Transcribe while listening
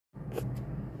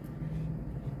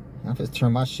I'm just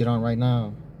turn my shit on right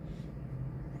now.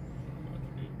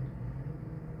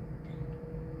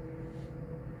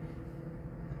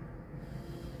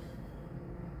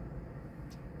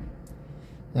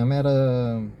 I'm at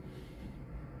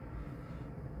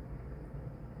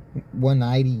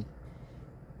 190. You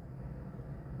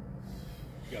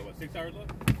got what, 6 hours left?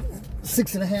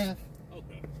 6.5.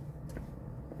 Okay.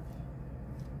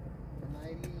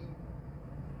 190. 6.5.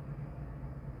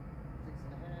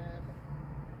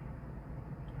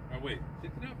 Oh wait,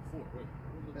 6.5 or 4?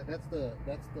 Wait. That's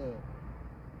the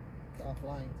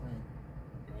offline time.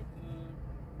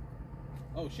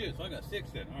 Oh shit, so I got 6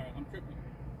 then. Alright, I'm tripping.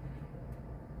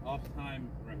 Off time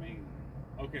remaining.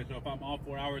 Okay, so if I'm off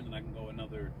 4 hours, then I can go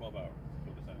another 12 hours.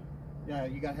 What the same. Yeah,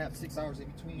 you gotta have 6 hours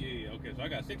in between. Yeah, okay, so I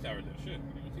got 6 hours there. Shit, I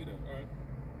didn't even see that. Alright.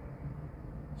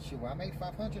 Shit, well, I made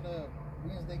 500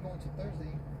 Wednesday going to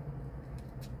Thursday.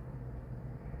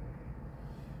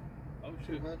 Oh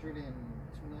shit. 200 and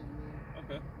 290.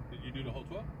 Okay. Did you do the whole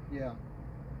 12? Yeah.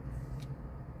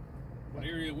 What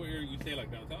area you stay,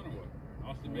 like downtown or what?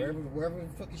 Austin, maybe? Wherever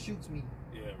it fucking shoots me.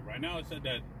 Yeah, right now it said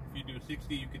that if you do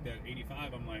 60, you get that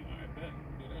 85. I'm like, alright, bet.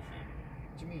 Do that shit.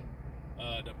 What you mean?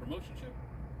 The promotion shit.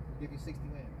 We'll give you 60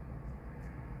 when?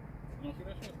 You don't see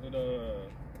that shit?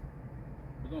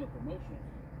 It's on a promotion.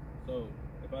 So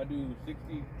if I do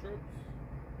 60 trips, I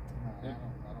don't have that.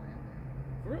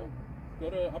 for real, go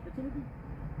to Opportunity.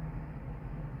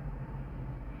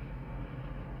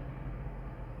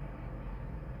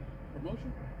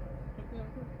 Promotion? Click that up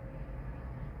there.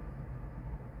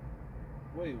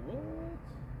 Wait, what?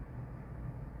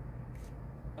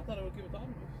 I thought it would give it to all of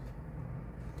us.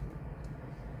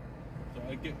 So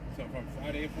I get from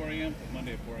Friday at 4 a.m. to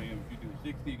Monday at 4 a.m. If you do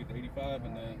 60, you get to 85,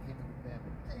 and then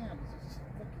Damn, this is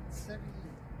fucking 70.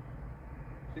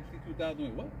 62,000.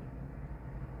 Wait, what?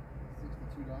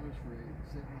 $62 for a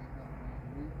 78.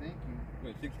 Thank you.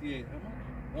 Wait, 68. How much?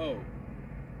 Oh,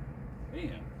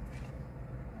 damn.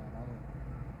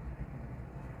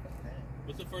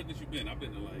 What's the furthest you've been? I've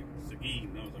been to like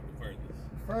Seguin. That was like the furthest.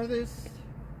 Furthest.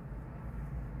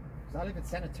 Cause I live in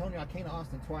San Antonio. I came to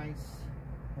Austin twice.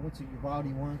 I went to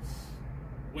Uvalde once.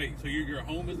 Wait, so your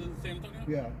home is in San Antonio?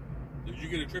 Yeah. Did you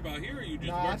get a trip out here, or you just?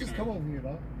 Nah, I just come over here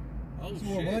though. Oh it's shit!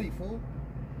 more money, fool.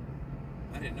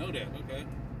 I didn't know that. Okay.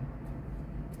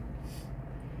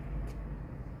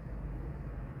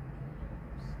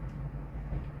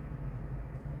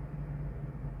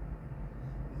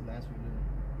 This is last week.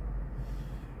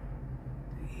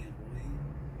 Damn, boy.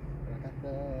 I got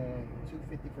the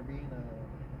 250 for being a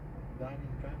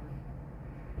dining driver.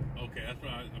 Okay, that's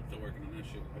why I'm still working on that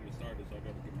shit. I just started, so I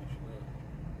gotta get my shit up.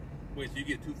 Wait, so you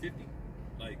get 250?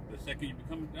 Like the second you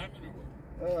become a diamond, or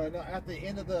what? No, at the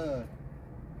end of the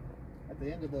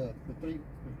 3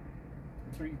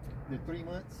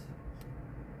 months.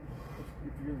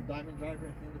 If you're a diamond driver at the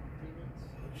end of the 3 months.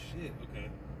 Oh shit. Okay.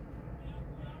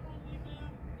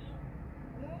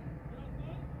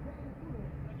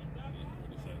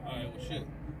 Alright, well shit.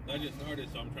 I just started,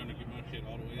 so I'm trying to get my shit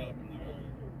all the way up.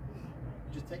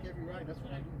 Just take every ride. That's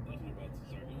what I do. That's what I'm about to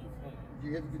start doing.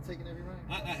 You ever been taking every ride?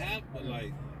 I have, but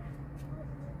like.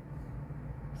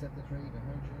 Except the trade 100.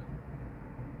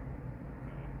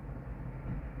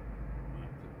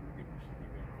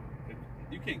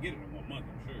 You can't get it in 1 month,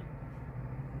 I'm sure.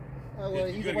 Oh well,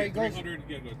 either way it goes. 300,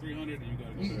 you gotta go 300, and you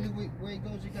gotta go. Either way it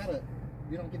goes,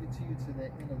 you don't give it to you to the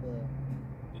end of the.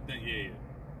 The thing, yeah.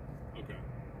 Okay.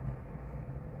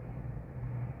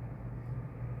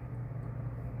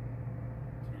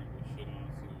 Turn this shit on,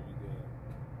 see what we got.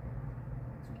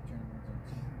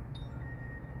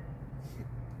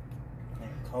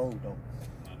 Cold though.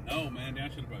 I know, man. I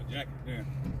should have brought a jacket. Damn.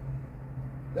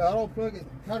 No, I don't plug it.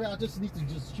 Probably I just need to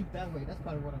just shoot that way. That's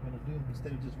probably what I'm gonna do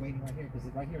instead of just waiting right here, because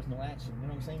right here is no action. You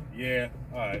know what I'm saying? Yeah.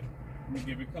 All right. Let me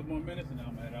give you a couple more minutes, and then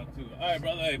I'm gonna head out too. All right,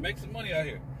 brother. Hey, make some money out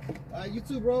here. You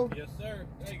too, bro. Yes, sir.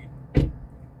 Thank you.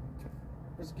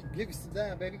 Let's give you some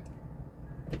time, baby.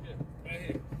 Yeah, right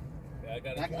here. Yeah, I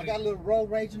got a little road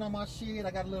raging on my shit.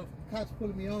 I got a little cops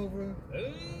pulling me over. All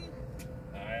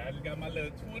right, I just got my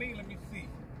little 20. Let me see.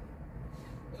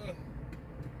 Good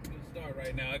start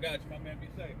right now. I got you, my man. Be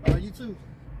safe. You too.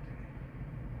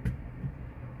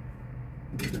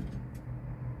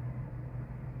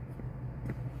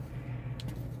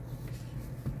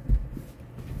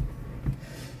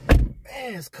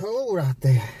 Man, it's cold out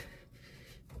there.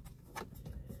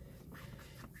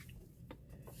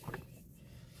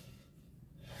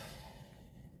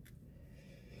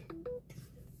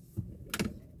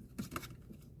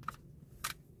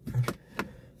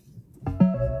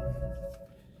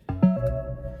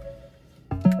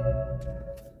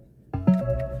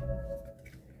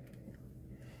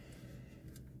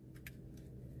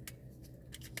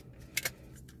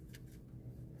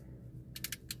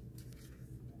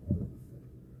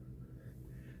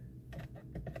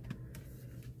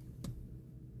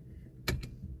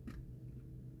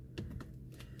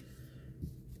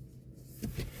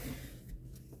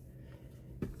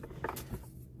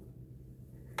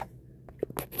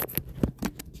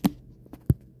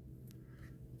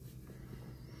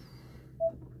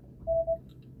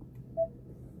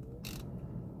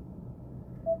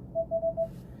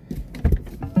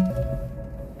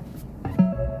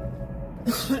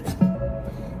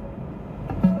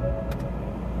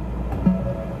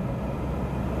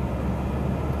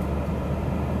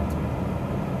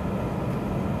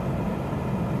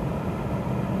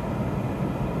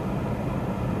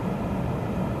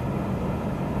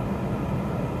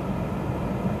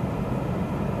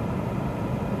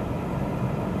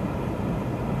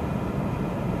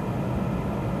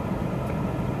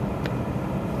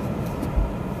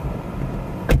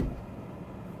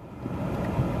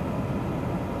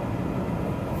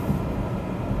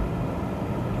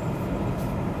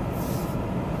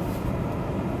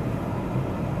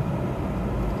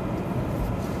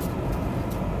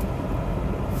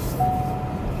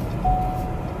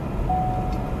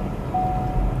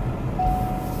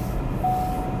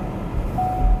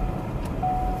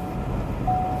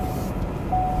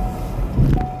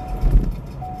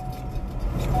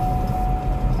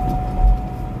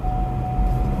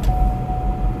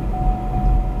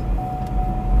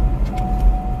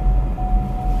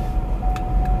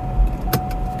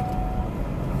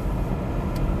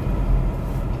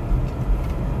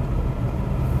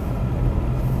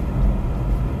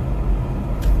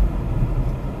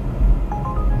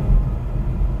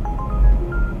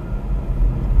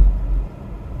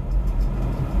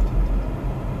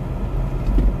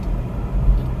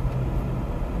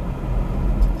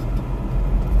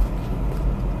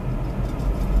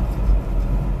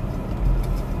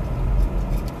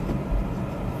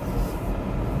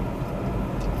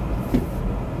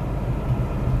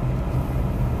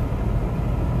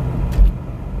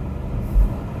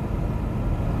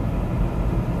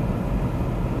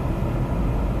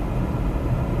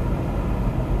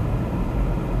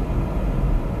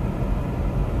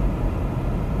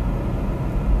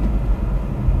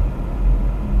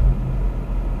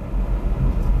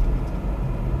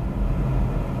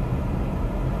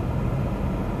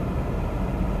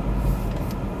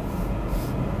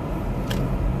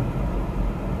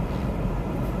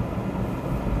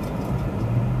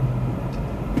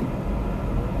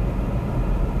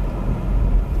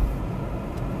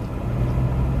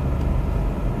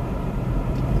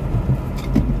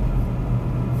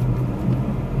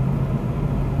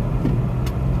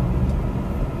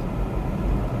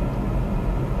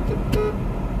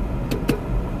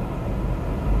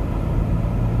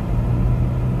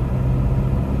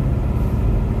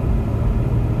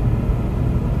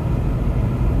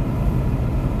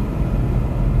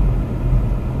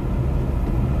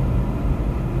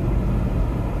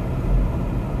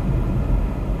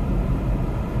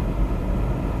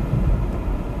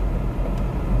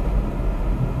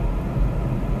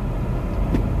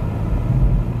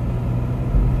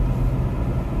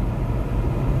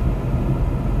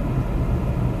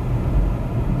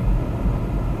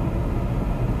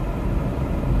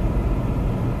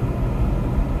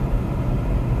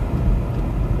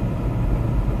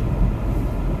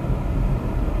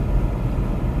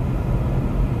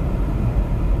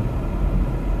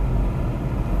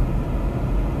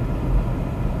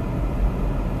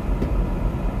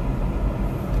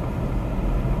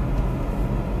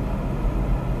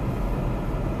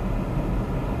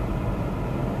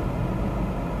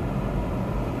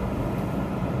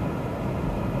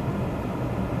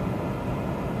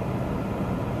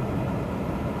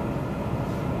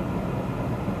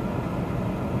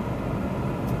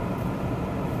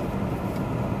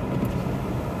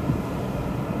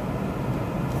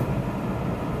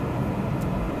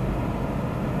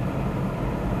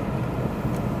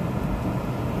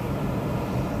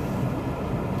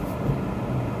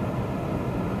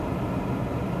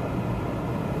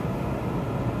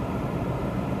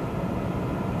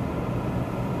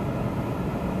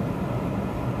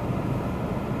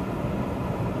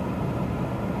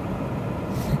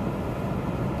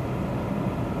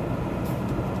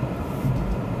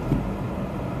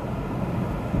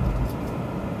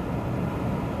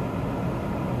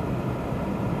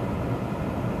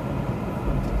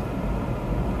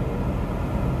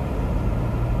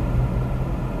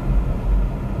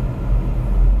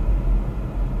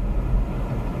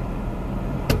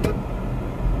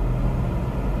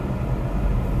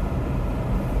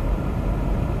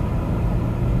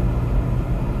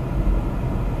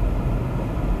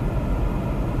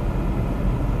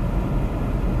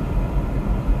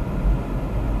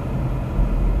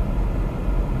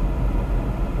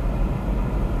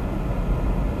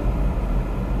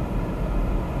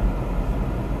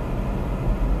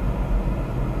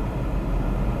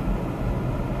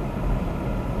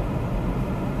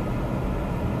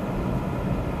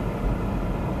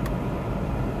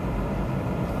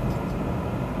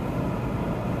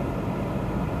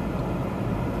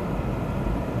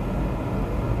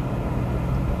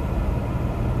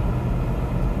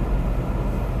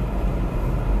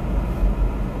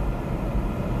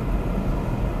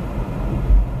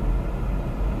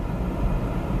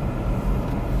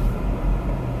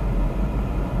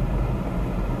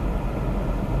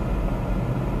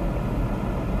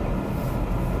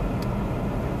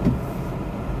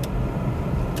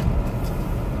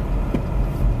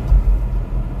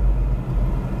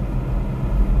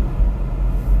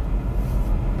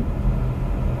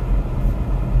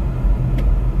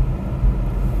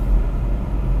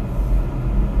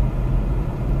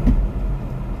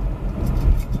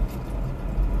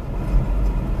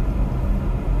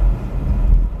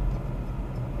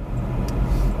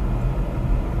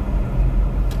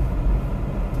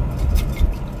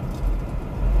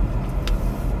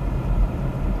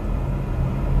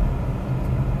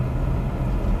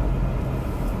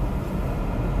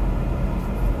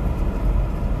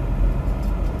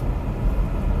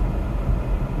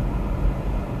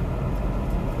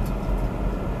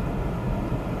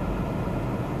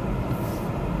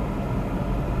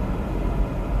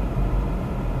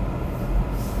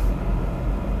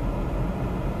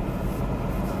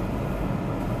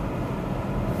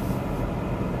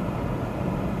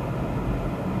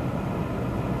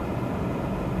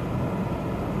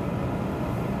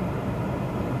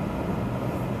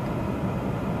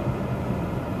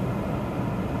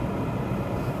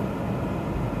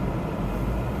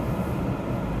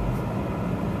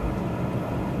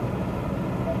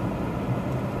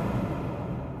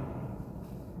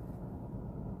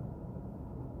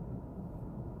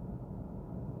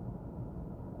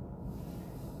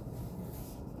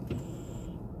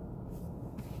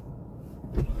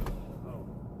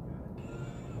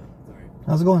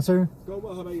 How's it going, sir? Going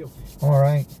well. How about you? All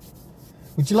right.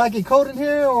 Would you like it cold in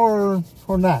here or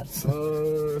not? It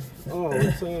feels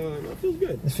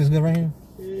good. This feels good right here?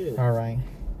 Yeah. All right.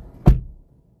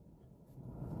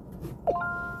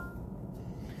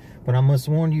 But I must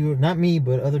warn you, not me,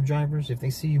 but other drivers, if they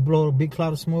see you blow a big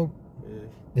cloud of smoke,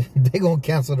 they gonna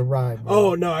cancel the ride, bro.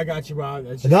 Oh no, I got you, Rob.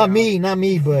 Not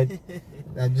me, but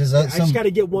I just got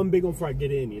to get one big one before I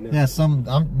get in, you know. Yeah,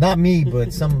 not me,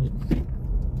 but some,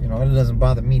 you know, it doesn't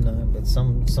bother me none. But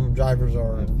some drivers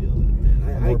are. I feel it,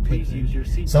 man. More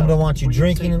picky. Some don't want you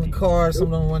drinking in the car.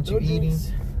 Some don't want you eating.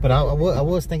 But I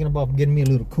was thinking about getting me a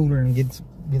little cooler and get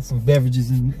some beverages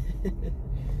in.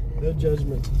 No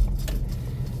judgment.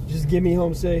 Just get me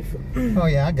home safe. Oh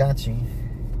yeah, I got you.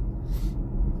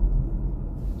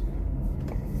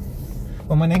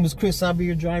 Well, my name is Chris. I'll be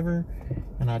your driver,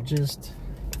 and I just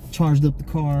charged up the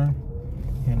car,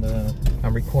 and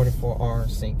I'm recording for our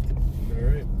safety. All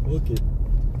right, book it.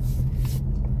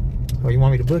 Oh, you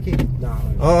want me to book it? No.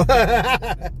 Oh.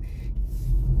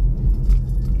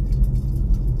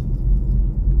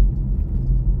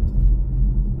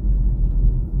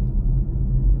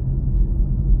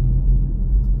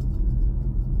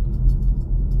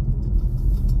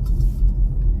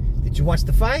 Did you watch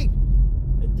the fight?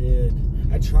 I did.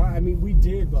 I tried. I mean, we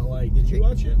did, but like, did you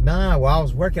watch it? Nah. Well, I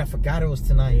was working. I forgot it was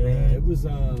tonight, man. It was.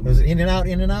 It was in and out.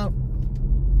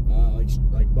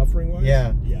 Like buffering wise.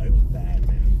 Yeah. Yeah, it was bad,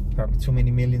 man. Probably too many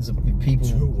millions of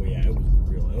people. Yeah, it was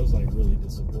real. It was like really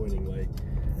disappointing. Like,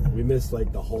 we missed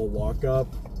like the whole walk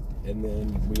up, and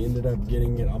then we ended up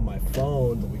getting it on my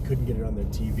phone, but we couldn't get it on their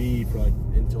TV for like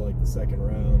until like the second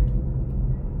round.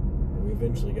 And we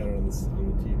eventually got it on the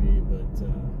TV, but.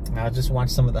 I just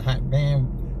watched some of the hype. Man,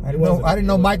 I didn't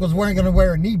know Mike was going to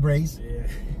wear a knee brace. Yeah.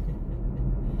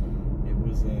 It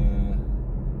was.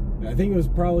 I think it was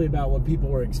probably about what people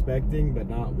were expecting, but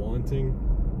not wanting.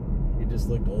 It just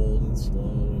looked old and slow,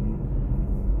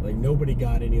 and like nobody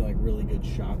got any like really good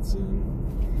shots in.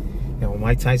 You know,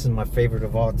 Mike Tyson's my favorite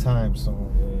of all time, so.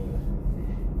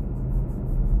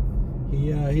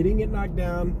 Yeah. He didn't get knocked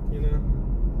down, you know.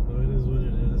 So it is what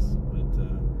it is. But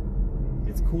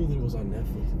it's cool that it was on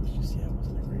Netflix. It was just it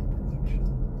wasn't a great production.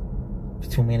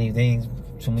 Too many things,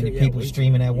 too many people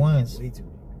streaming at once. Way too many.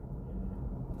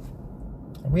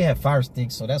 We have Fire Stick,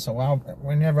 so that's how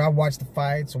whenever I watch the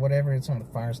fights or whatever, it's on the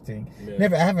Fire Stick. Yeah.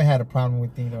 I haven't had a problem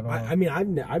with it at all. I mean,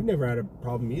 I've never had a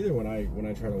problem either when I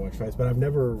try to watch fights, but I've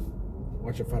never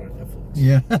watched a fight on Netflix.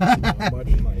 Yeah. I'm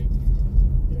watching like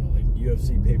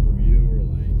UFC pay-per-view or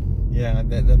like. Yeah, I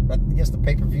guess the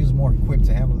pay-per-view is more equipped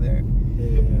to handle that.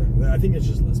 Yeah, I think it's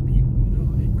just less people, you know.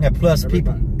 Like, yeah, plus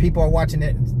people are watching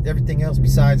everything else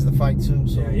besides the fight too.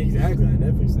 So. Yeah, exactly. On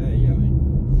Netflix, yeah. Like,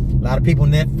 a lot of people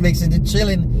Netflix and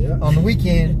chilling on the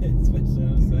weekend. Yeah.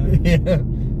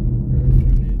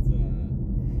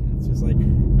 It's just like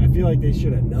I feel like they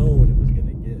should have known it was gonna get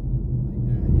like that,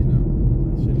 you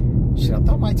know. Shit, I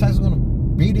thought Mike Tyson was gonna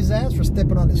beat his ass for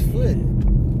stepping on his foot.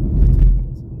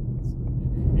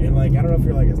 And like I don't know if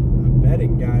you're like a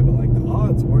betting guy, but like the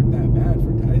odds weren't that bad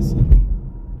for Tyson.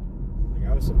 Like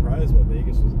I was surprised what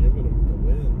Vegas was giving him to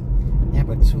win. Yeah,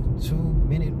 but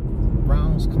 2-minute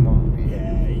rounds, come on, man.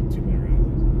 Yeah, 2-minute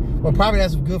rounds. Well, probably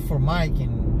that's good for Mike.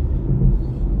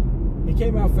 And he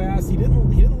came out fast. He didn't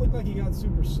look like he got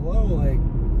super slow. Like,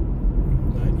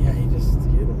 but yeah, he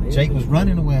didn't. Jake was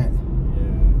running away. Yeah.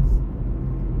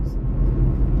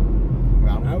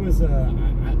 Well, I was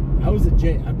a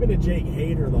Jake. I've been a Jake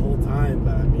hater the whole time,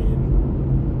 but I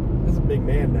mean, that's a big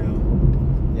man now.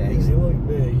 Yeah, he looks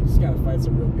big. You just gotta fight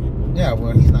some real people. Yeah,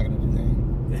 well, he's not gonna do that.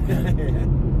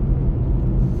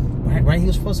 Right, he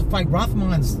was supposed to fight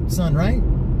Rothman's son, right?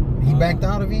 He backed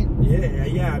out of it.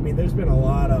 Yeah. I mean, there's been a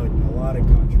lot of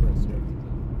controversy.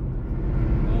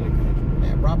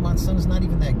 Yeah, Rothman's son is not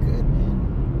even that good, man.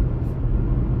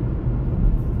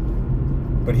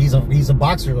 But he's a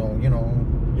boxer, though, you know.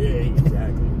 Yeah,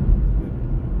 exactly.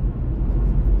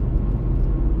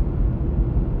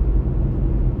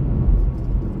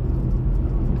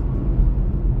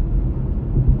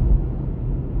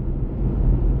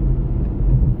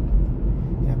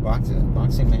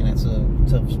 Boxing, man, that's a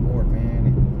tough sport,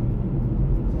 man.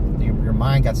 Your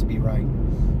mind got to be right.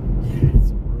 Yeah, it's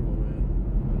a brutal,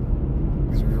 man.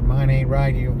 Because if your mind ain't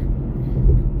right, you're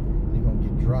gonna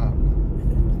get dropped.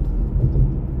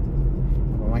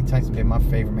 Well, Mike Tyson been my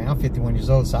favorite, man. I'm 51 years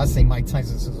old, so I seen Mike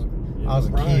Tyson since I was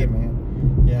a kid, man.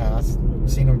 Yeah, I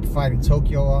seen him fight in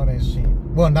Tokyo, all that shit.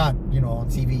 Well, not, on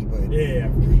TV, but... Yeah,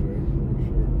 for sure.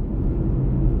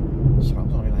 Shit, I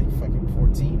was only like fucking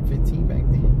 14, 15 back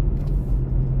then.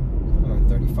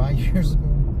 35 years ago.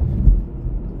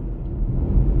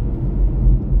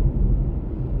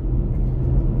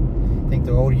 think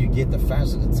the older you get, the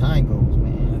faster the time goes,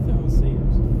 man. That's how it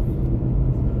seems.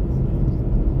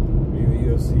 Are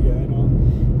you a UFC guy at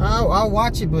all? I'll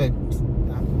watch it, but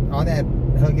all that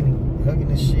hugging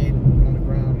and shit on the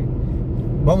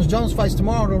ground. Bones Jones fights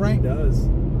tomorrow, though, right? He does.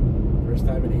 First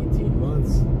time in 18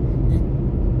 months.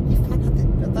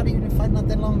 I thought he didn't fight not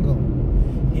that long ago.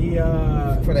 He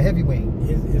For the heavyweight.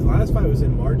 his last fight was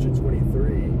in March of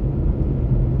 23,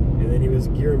 and then he was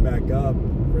gearing back up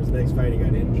for his next fight. He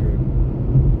got injured.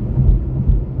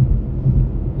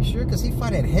 You sure? Because he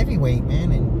fought at heavyweight,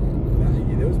 man.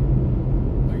 And It was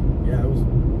it was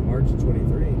March of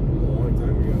 23. It was a long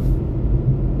time ago.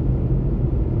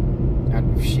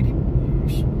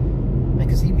 man,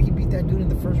 because he beat that dude in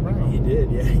the first round. He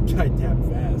did, yeah. He got tapped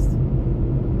fast.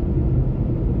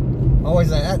 Always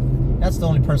that's the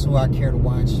only person who I care to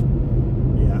watch.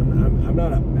 Yeah, I'm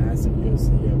not a massive UFC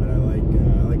guy, but I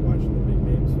like watching the big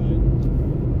names fight.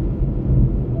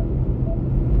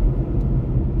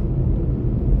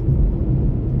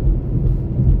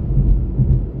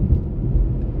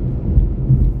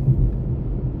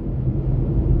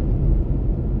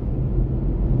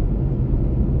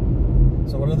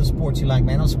 So what other sports you like,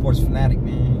 man? I'm a sports fanatic,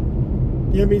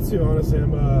 man. Yeah, me too. Honestly,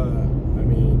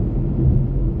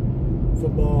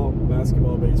 football,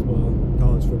 basketball, baseball,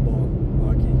 college football,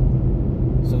 hockey.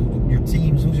 So your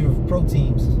teams, who's your pro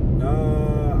teams?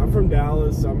 I'm from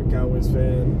Dallas. I'm a Cowboys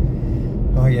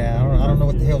fan. Oh yeah, I don't know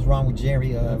what the hell's wrong with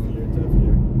Jerry. Tough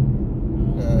year.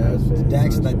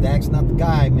 Dak's not the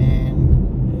guy, man.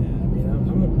 Yeah,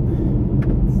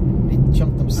 He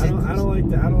chunked them six. I don't like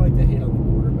to hate on the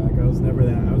quarterback. I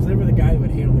was never the guy who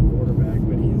would hate on the quarterback,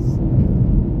 but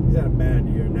he's had a bad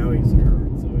year. Now he's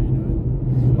hurt, so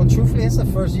Well, truthfully, it's the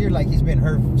first year like he's been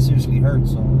hurt, seriously hurt.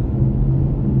 So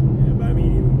yeah, but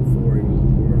even before he was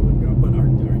more than good. But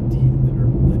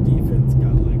the defense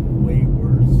got like way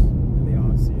worse in the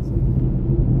off season,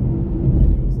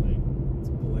 and it was like it's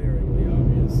glaringly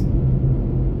obvious.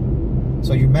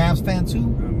 So you Mavs fan too?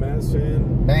 I'm a Mavs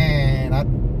fan. Man,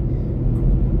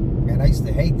 I used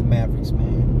to hate the Mavericks,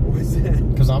 man. What's that?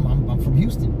 Because I'm from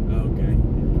Houston. Okay.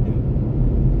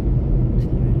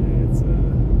 Yeah, it's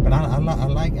But I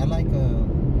like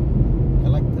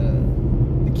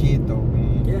the kid though,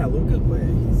 man. yeah, Luka play.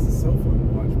 He's so fun to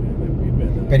watch, man. Like, we've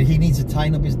been. But he needs to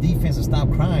tighten up his defense and stop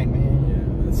crying, man. Yeah,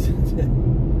 that's so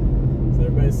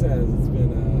everybody says it's been.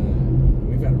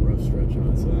 We've had a rough stretch on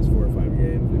us the last 4 or 5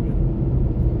 games. We've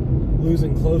been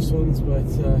losing close ones, but it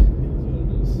is what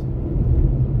it is.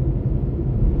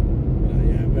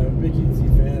 Yeah, I'm a big UT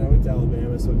fan. I went to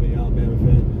Alabama, so I'm a big Alabama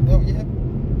fan. Oh yeah,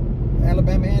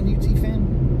 Alabama and UT fan.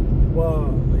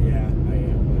 Well, yeah, I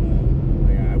am,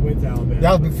 but I went to Alabama.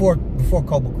 That was before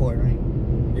Colt McCoy, right?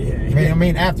 Yeah. I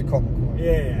mean after Colt McCoy.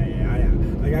 Yeah.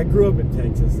 Like I grew up in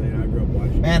Texas, and I grew up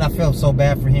watching. Man, I felt so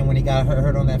bad for him when he got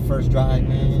hurt on that first drive,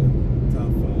 man.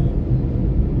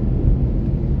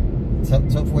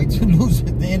 Tough way to lose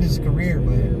at the end of his career, it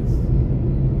but is.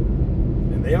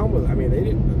 And they almost, they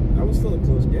didn't. That was still a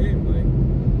close game. Like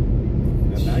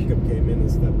that backup came in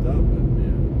and stepped up, but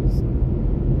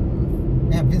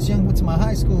man, Vince Young went to my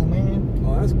high school, man.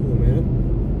 oh, that's cool, man.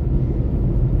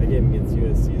 That game against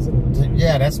USC is an all-timer.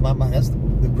 Yeah, that's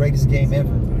the greatest game ever.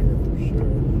 All-timer for sure.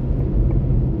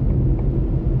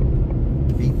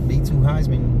 Beat 2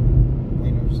 Heisman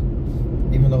winners,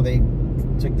 even though they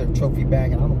took their trophy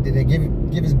back. I don't know. Did they give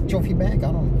his trophy back?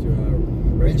 I don't know. To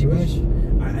Reggie Bush?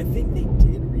 I think they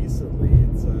did recently.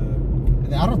 It's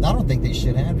I don't think they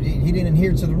should have. He didn't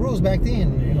adhere to the rules back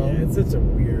then. You know. Yeah, it's such a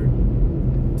weird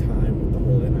time with the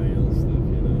whole NIL stuff.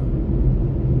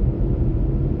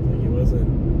 Like he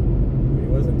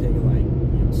wasn't taking like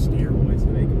steroids to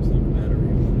make himself better.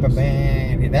 But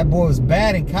man, that boy was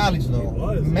bad in college though. He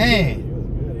was. Man. He was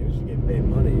good. He was just getting paid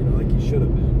money, like he should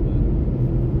have been.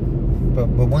 But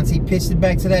once he pitched it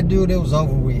back to that dude, it was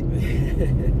over with.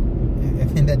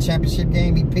 In that championship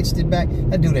game, he pitched it back.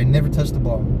 That dude had never touched the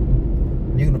ball.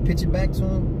 You gonna pitch it back to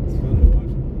him? It's fun to watch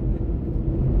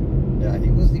him Yeah, he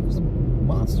was a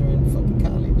monster in fucking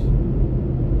college.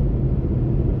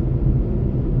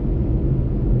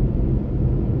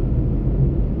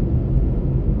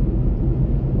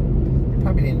 They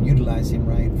probably didn't utilize him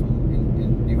right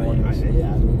in New Orleans.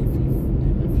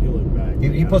 if you look back,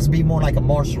 He's supposed to be more like a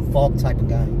Marshall Faulk type of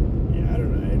guy. Yeah, I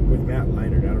don't know. And with Matt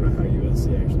Leinart, I don't know how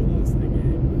USC actually lost that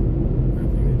game. But I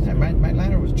think they just Matt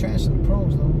Leinart was trash in the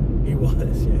pros though. He was,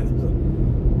 yeah.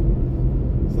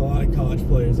 There's a lot of college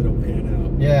players that don't pan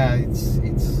out. Yeah, it's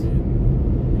In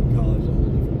college, a whole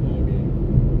different ball game.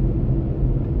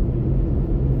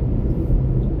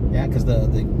 yeah, because the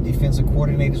defensive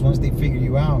coordinators, once they figure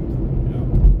you out,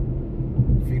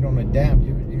 Yeah. if you don't adapt,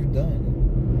 you're done.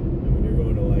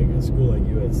 a school like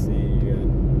USC, you got.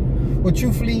 Well,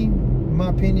 truthfully, in my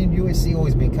opinion, USC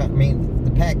always been kind. I mean,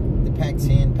 the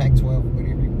Pac-10, Pac-12,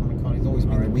 whatever you want to call it, it's always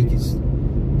been the weakest.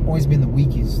 Always been the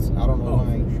weakest. I don't know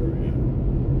why. For sure, yeah.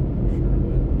 For sure,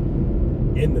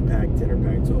 but in the Pac-10 or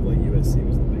Pac-12, like USC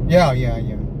was the big. Yeah. Yeah,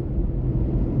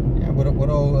 what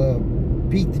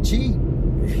old Pete the Cheat?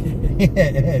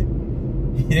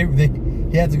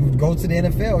 He had to go to the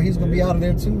NFL. He was gonna be out of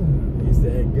there too. He's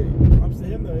good. Props to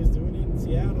him though. He's doing it in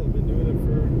Seattle. Been doing it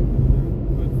for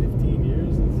about 15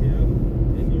 years in Seattle.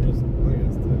 10 years, I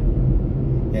guess.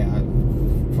 Yeah,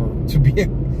 to be a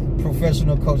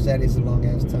professional coach, that is a long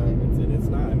ass time. It's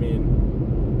not. I mean,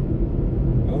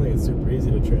 I don't think it's super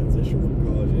easy to transition from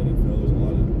college to NFL. There's a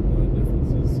lot of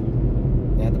differences. So.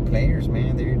 Yeah, the players,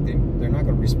 man, they're not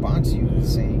gonna respond to you the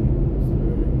same.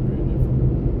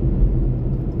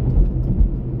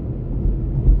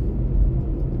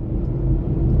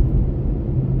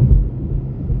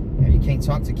 Can't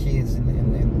talk to kids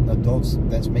and adults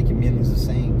that's making millions the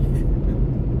same.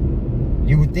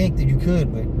 You would think that you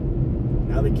could, but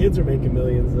now the kids are making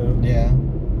millions though. Yeah.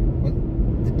 Well,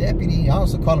 the deputy, I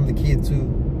also call him the kid too.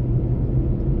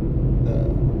 The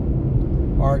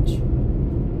Arch.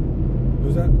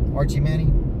 Who's that? Archie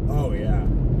Manning. Oh yeah.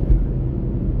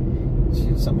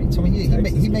 Shit, somebody told me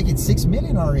he making $6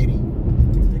 million already.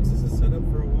 Texas is set up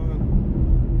for a while.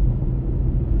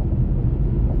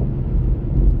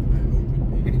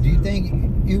 Do you think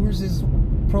Ewers is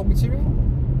pro material?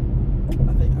 I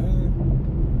think I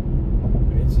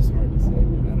mean, it's just hard to say,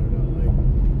 man. I don't know. Like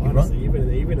honestly, even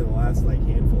in the last like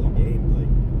handful of games, like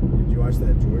did you watch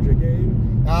that Georgia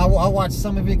game? I watched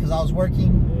some of it because I was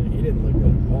working. Yeah, he didn't look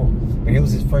good at all. But it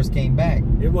was his first game back.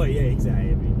 It was, yeah,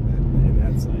 exactly. I mean, and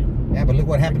that's like. Yeah, but look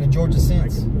what happened to Georgia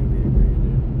since. I completely agree,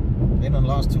 dude. They done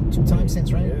lost two times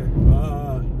since, right? Yeah.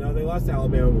 No, they lost to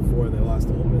Alabama before, and they lost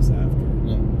to Ole Miss after.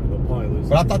 Yeah. They'll probably lose.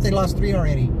 But I thought they lost 3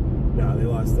 already. No, they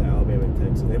lost to Alabama and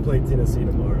Texas. They play Tennessee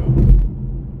tomorrow. They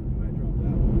might drop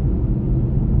that one.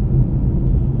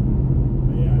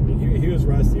 But yeah, I mean, he was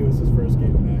rusty. It was his first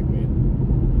game back, man.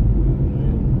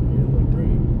 He didn't look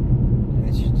great.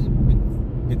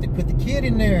 But they put the kid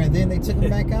in there, and then they took him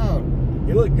back out.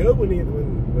 He looked good when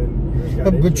Ewers got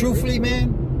injured. But truthfully,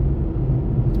 man,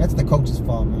 that's the coach's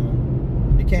fault,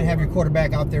 man. You can't have your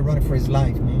quarterback out there running for his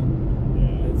life, man.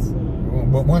 Yeah, it's.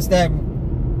 But once that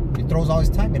he throws all his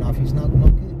timing off, he's no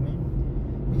good,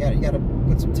 man. You gotta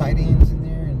put some tight ends in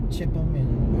there and chip them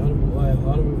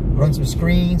and run some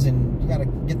screens, and you gotta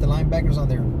get the linebackers on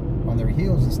their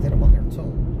heels instead of on their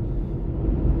toes.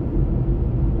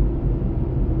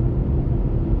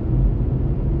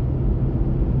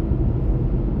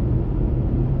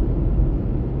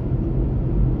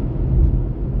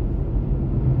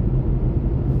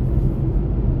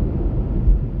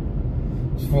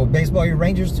 For baseball, your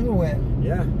Rangers too, or what?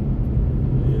 Yeah.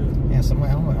 Yeah,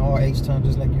 somebody I'm all H-Town,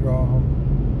 just like you're all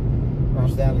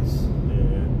Dallas.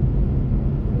 Yeah.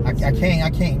 I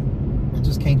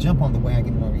just can't jump on the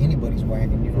wagon or anybody's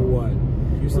wagon, you know. For what?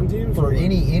 Houston teams? For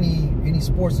any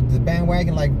sports, the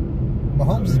bandwagon, like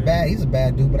Mahomes is bad. He's a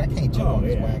bad dude, but I can't jump on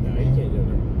his wagon. No, man. you can't do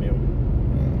that.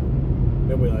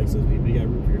 Nobody likes those people. You got to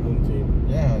root for your home team.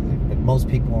 Yeah, but most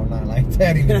people are not like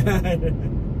that anymore.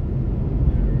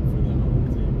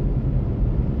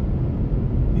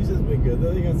 Has been good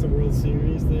though. They got some World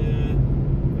Series there.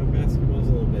 Basketball's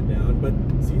a little bit down, but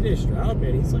CJ Stroud,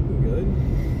 man, he's looking good.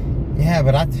 Yeah,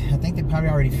 but I think they probably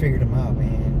already figured him out,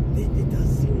 man. It does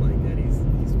seem like that.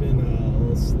 He's been a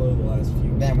little slow the last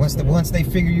few. Man, once they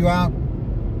figure you out.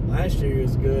 Last year he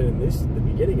was good, and the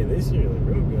beginning of this year he looked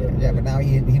real good. Yeah, but now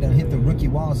he done hit the rookie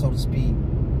wall, so to speak.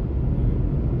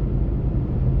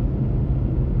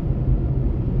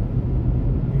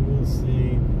 We will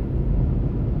see.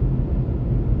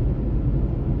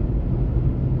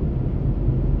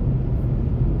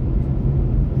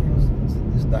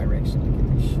 Direction. Look at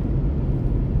this shit.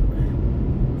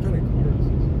 What kind of car is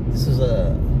this? This is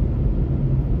a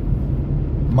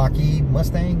Mach-E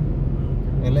Mustang,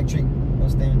 electric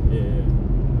Mustang. Yeah.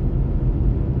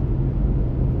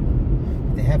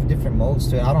 They have different modes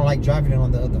to it. I don't like driving it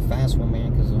on the fast one,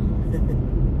 man, because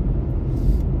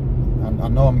I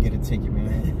know I'm gonna get a ticket,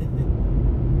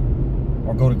 man,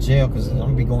 or go to jail because I'm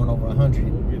gonna be going over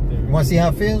 100. We'll get there. You want to see how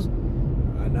it feels?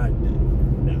 Not. No.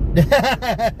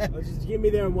 Just get me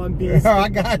there in one piece. I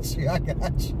got you. I'm in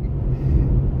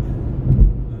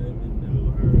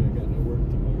no hurry. I got no work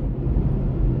tomorrow.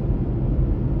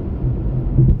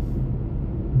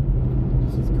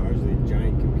 These cars are these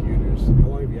giant computers. How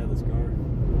long have you had this car?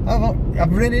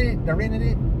 I've rented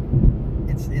it.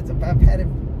 I've had it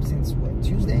since what,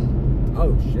 Tuesday?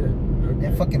 Oh shit. Okay.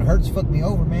 That fucking Hertz fucked me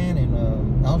over, man. And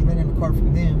I was renting a car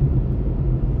from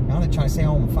them. Now they're trying to say I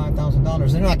owe them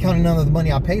 $5,000. They're not counting none of the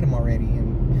money I paid them already.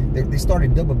 And they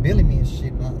started double billing me and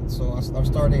shit. So I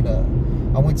started.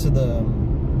 I went to the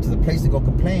place to go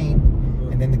complain,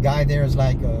 and then the guy there is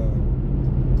like,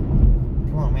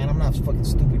 "Come on, man, I'm not fucking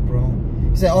stupid, bro."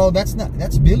 He said, "Oh, that's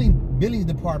Billy's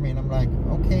department." I'm like,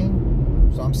 "Okay."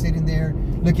 So I'm sitting there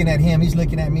looking at him. He's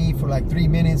looking at me for like 3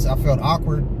 minutes. I felt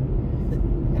awkward.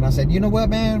 And I said, "You know what,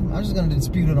 man? I'm just going to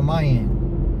dispute it on my end."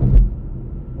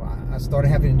 Well, I started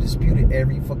having to dispute it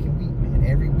every fucking week, man.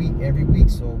 Every week.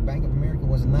 So Bank of America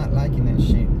was not liking that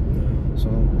shit. So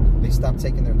they stopped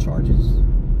taking their charges.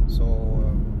 So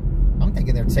I'm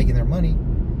thinking they're taking their money.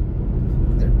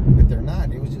 But they're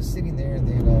not. It was just sitting there. And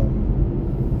then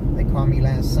they called me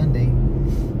last Sunday.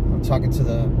 I'm talking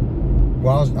to I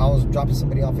was dropping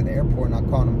somebody off at the airport, and I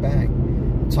called them back.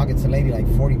 I'm talking to the lady like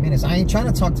 40 minutes. I ain't trying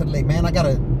to talk to the lady, man.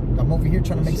 I'm over here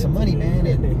trying to make some money, man.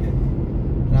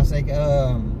 And I was like,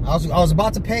 I was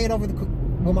about to pay it over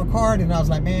with my card, and I was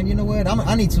like, man, you know what?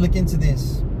 I need to look into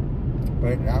this.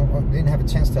 But I didn't have a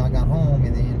chance till I got home.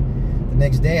 And then the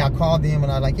next day I called them,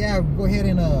 and I was like, yeah, go ahead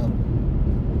and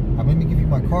let me give you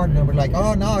my card number. Like,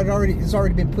 oh no, it's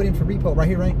already been put in for repo right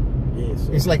here, right? Yeah,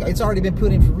 so it's like it's already been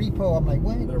put in for repo. I'm like,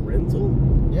 what? The rental?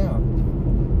 Yeah.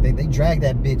 They dragged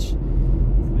that bitch.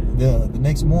 The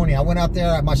next morning, I went out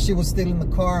there. My shit was still in the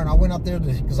car, and I went out there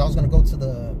because I was gonna go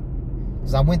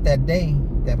because I went that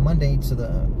Monday to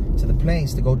the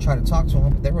place to go try to talk to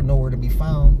them, but they were nowhere to be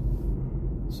found.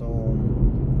 So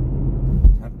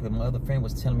my other friend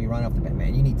was telling me right off the bat,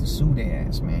 man, you need to sue their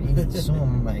ass, man. You need to sue them.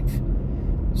 I'm like,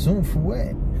 sue them for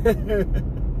what?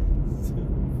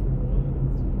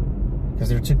 Because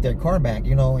they took their car back,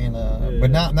 you know, and but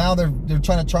now they're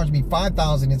trying to charge me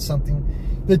 $5,000 and something.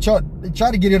 They try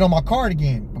to get it on my card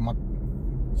again, but my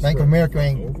Bank of America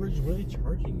ain't. Overage? What are they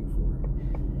charging you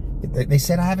for? They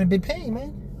said I haven't been paying,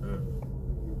 man.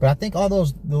 But I think all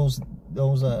those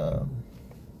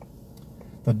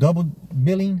the double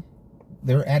billing,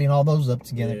 they're adding all those up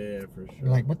together. Yeah, for sure.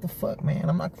 Like, what the fuck, man?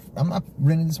 I'm not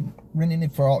renting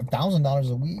it for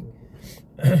 $1,000 a week.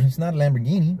 It's not a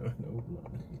Lamborghini. No.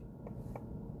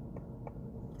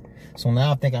 So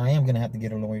now I think I am gonna have to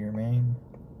get a lawyer, man.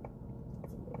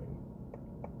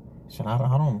 So I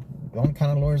don't. The only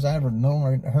kind of lawyers I ever known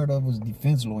or heard of was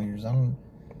defense lawyers. I don't.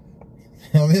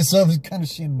 You know, this other kind of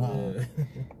shit, no. Yeah.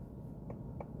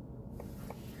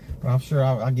 But I'm sure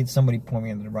I'll get somebody to point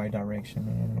me in the right direction,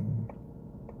 man.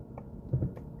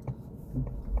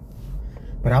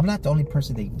 But I'm not the only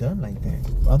person they've done like that.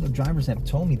 Other drivers have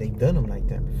told me they've done them like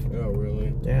that before. Oh,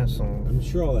 really? Yeah, so... I'm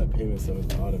sure all that payment stuff is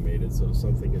automated, so if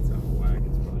something gets out of whack,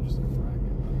 it's probably just out of whack.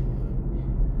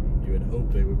 You would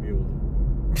hope they would be able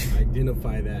to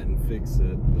identify that and fix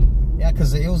it. But... Yeah,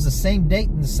 because it was the same date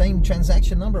and the same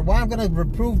transaction number. Why am I going to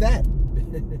reprove that?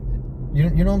 You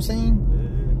know what I'm saying?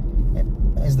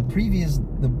 As the previous,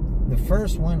 the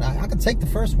first one, I could take the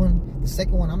first one. The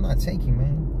second one, I'm not taking,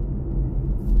 man.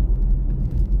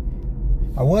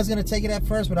 I was gonna take it at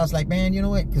first, but I was like, man, you know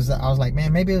what? Because I was like,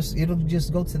 man, maybe it'll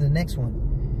just go to the next one.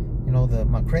 You know,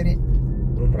 my credit.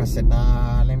 But I said,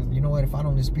 nah. You know what? If I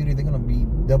don't dispute it, they're gonna be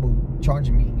double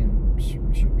charging me. And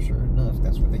sure enough,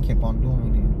 that's what they kept on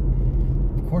doing.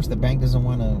 And of course, the bank doesn't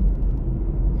want to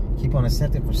keep on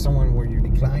accepting for someone where you're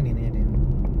declining it.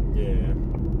 And yeah.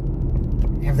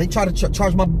 If they try to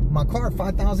charge my card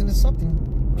 $5,000 and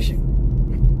something, shit,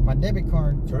 my debit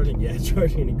card. Charging any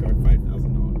card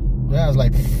 $5,000. Yeah, I was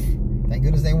like, thank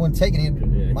goodness they weren't taking it.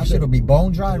 Yeah, my shit will be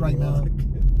bone dry right now.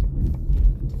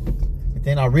 But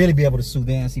then I'll really be able to sue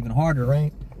their ass even harder,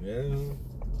 right? Yeah.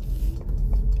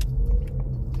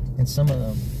 And some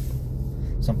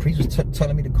priest was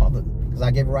telling me to call because I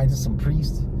gave a ride to some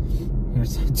priest.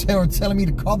 They were telling me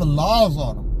to call the laws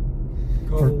on them.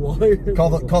 Call the lawyer.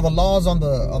 Call the laws on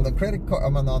the credit card,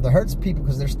 on the Hertz people,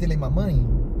 because they're stealing my money.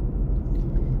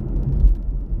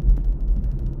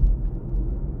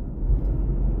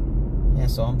 Yeah,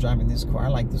 so I'm driving this car. I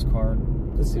like this car.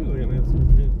 This seems like a nice car.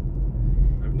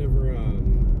 I've never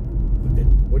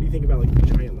what do you think about like the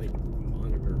giant like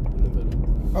monitor in the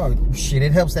middle? Oh shit!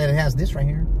 It helps that it has this right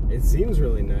here. It seems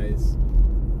really nice.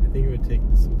 I think it would take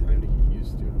some time to get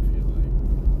used to. I feel like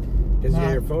because you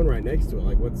have your phone right next to it.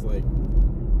 Like, what's like?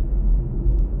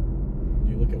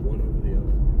 Do you look at one over the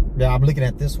other? Yeah, I'm looking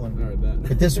at this one. Or that.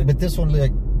 But this one,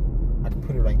 like, I can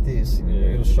put it like this. And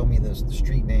it'll show me the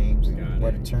street names and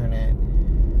where to turn at.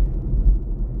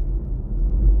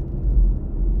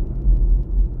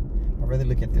 I'd rather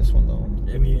look at this one though.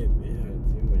 I mean, it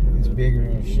seems like it's bigger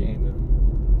and shit.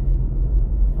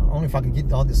 Only if I could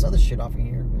get all this other shit off of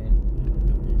here, man.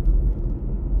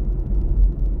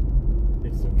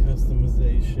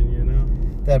 customization, you know.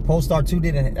 That Polestar 2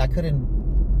 didn't. I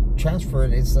couldn't transfer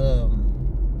it. It's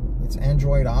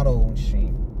Android Auto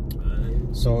machine.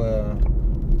 So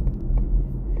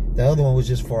the other one was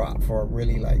just for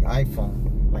really like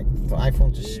iPhone. Like for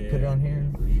iPhone, just put it on here.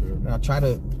 For sure. And I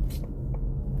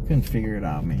couldn't figure it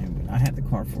out, man. But I had the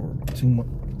car for about 2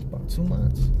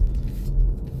 months.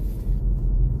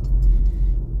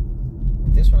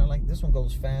 This one I like. This one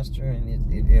goes faster and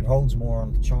it holds more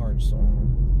on the charge. So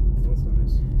that's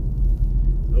nice.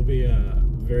 It'll be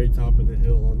very top of the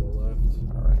hill on the left.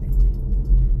 All right.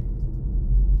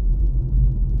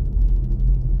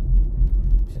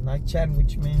 It's nice chatting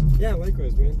with you, man. Yeah,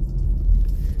 likewise, man.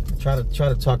 Try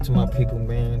to talk to my people,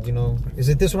 man. You know, is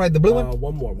it this one right, the blue one?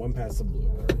 One past the blue.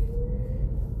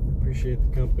 Appreciate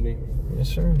the company. Yes,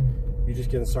 sir. You just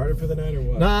getting started for the night or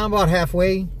what? Nah, I'm about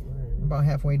halfway. Right. I'm about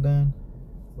halfway done.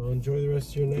 Well, enjoy the rest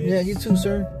of your night. Yeah, you too,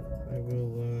 sir. I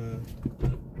will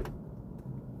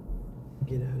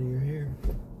get out of your hair.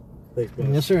 Thanks, bud.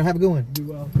 Yes, sir. Have a good one. Do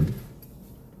well. Sure,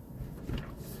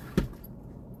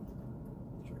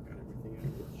 got everything out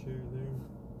of the chair there.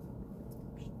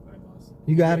 Bye, boss.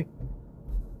 You got it.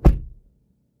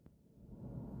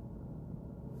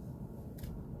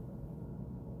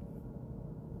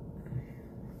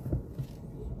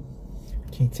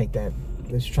 Can't take that.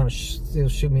 They're trying to still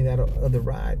shoot me that other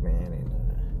ride, man. And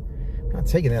I'm not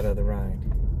taking that other ride.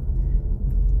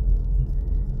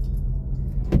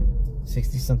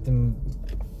 60-something,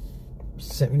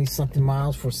 70-something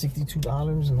miles for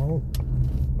 $62. No,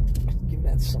 give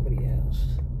that to somebody else.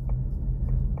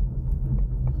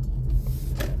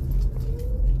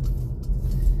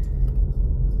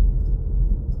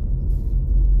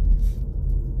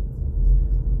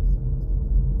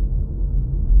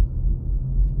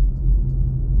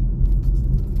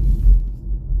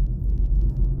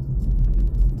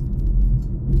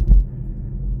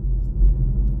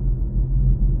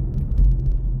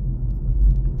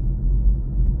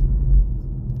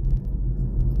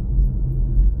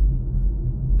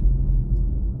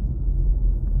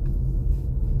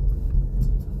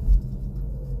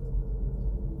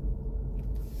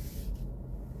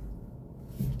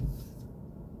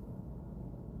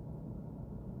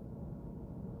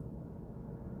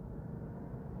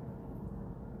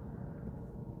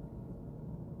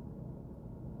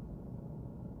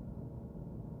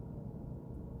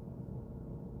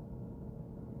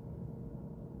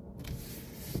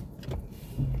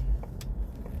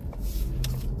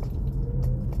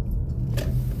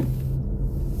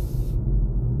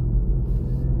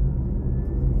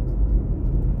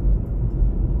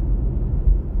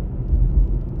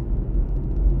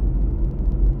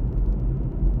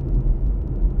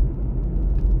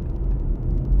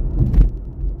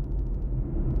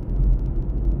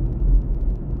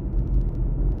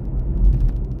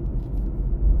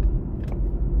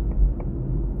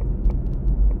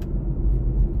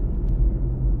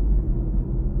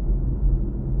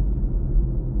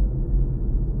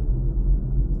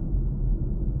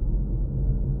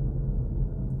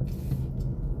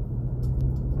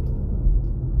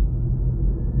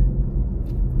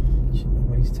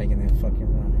 Taking that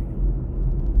fucking ride.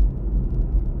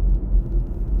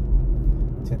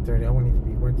 10:30. I won't even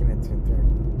be working at 10:30.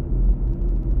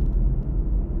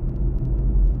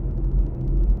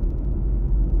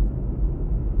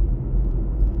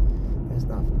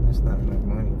 That's not enough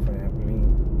money for that lean.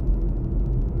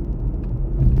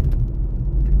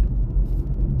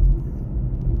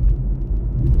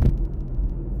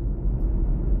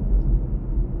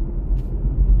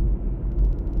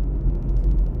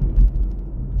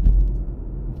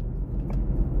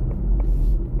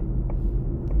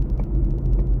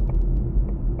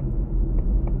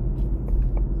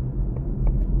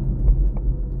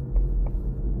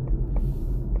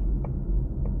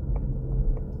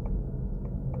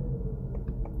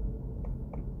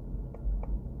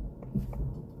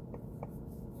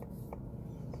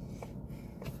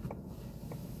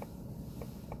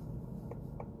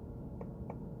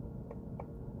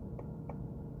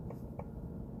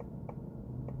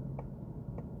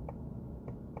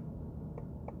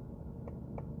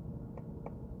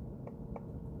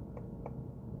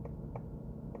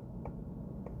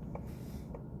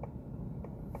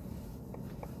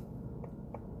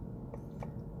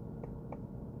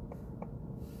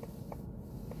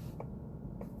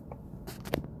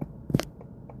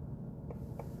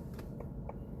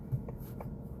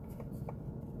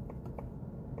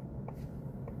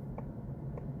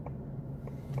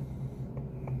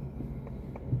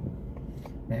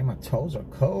 Man, my toes are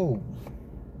cold.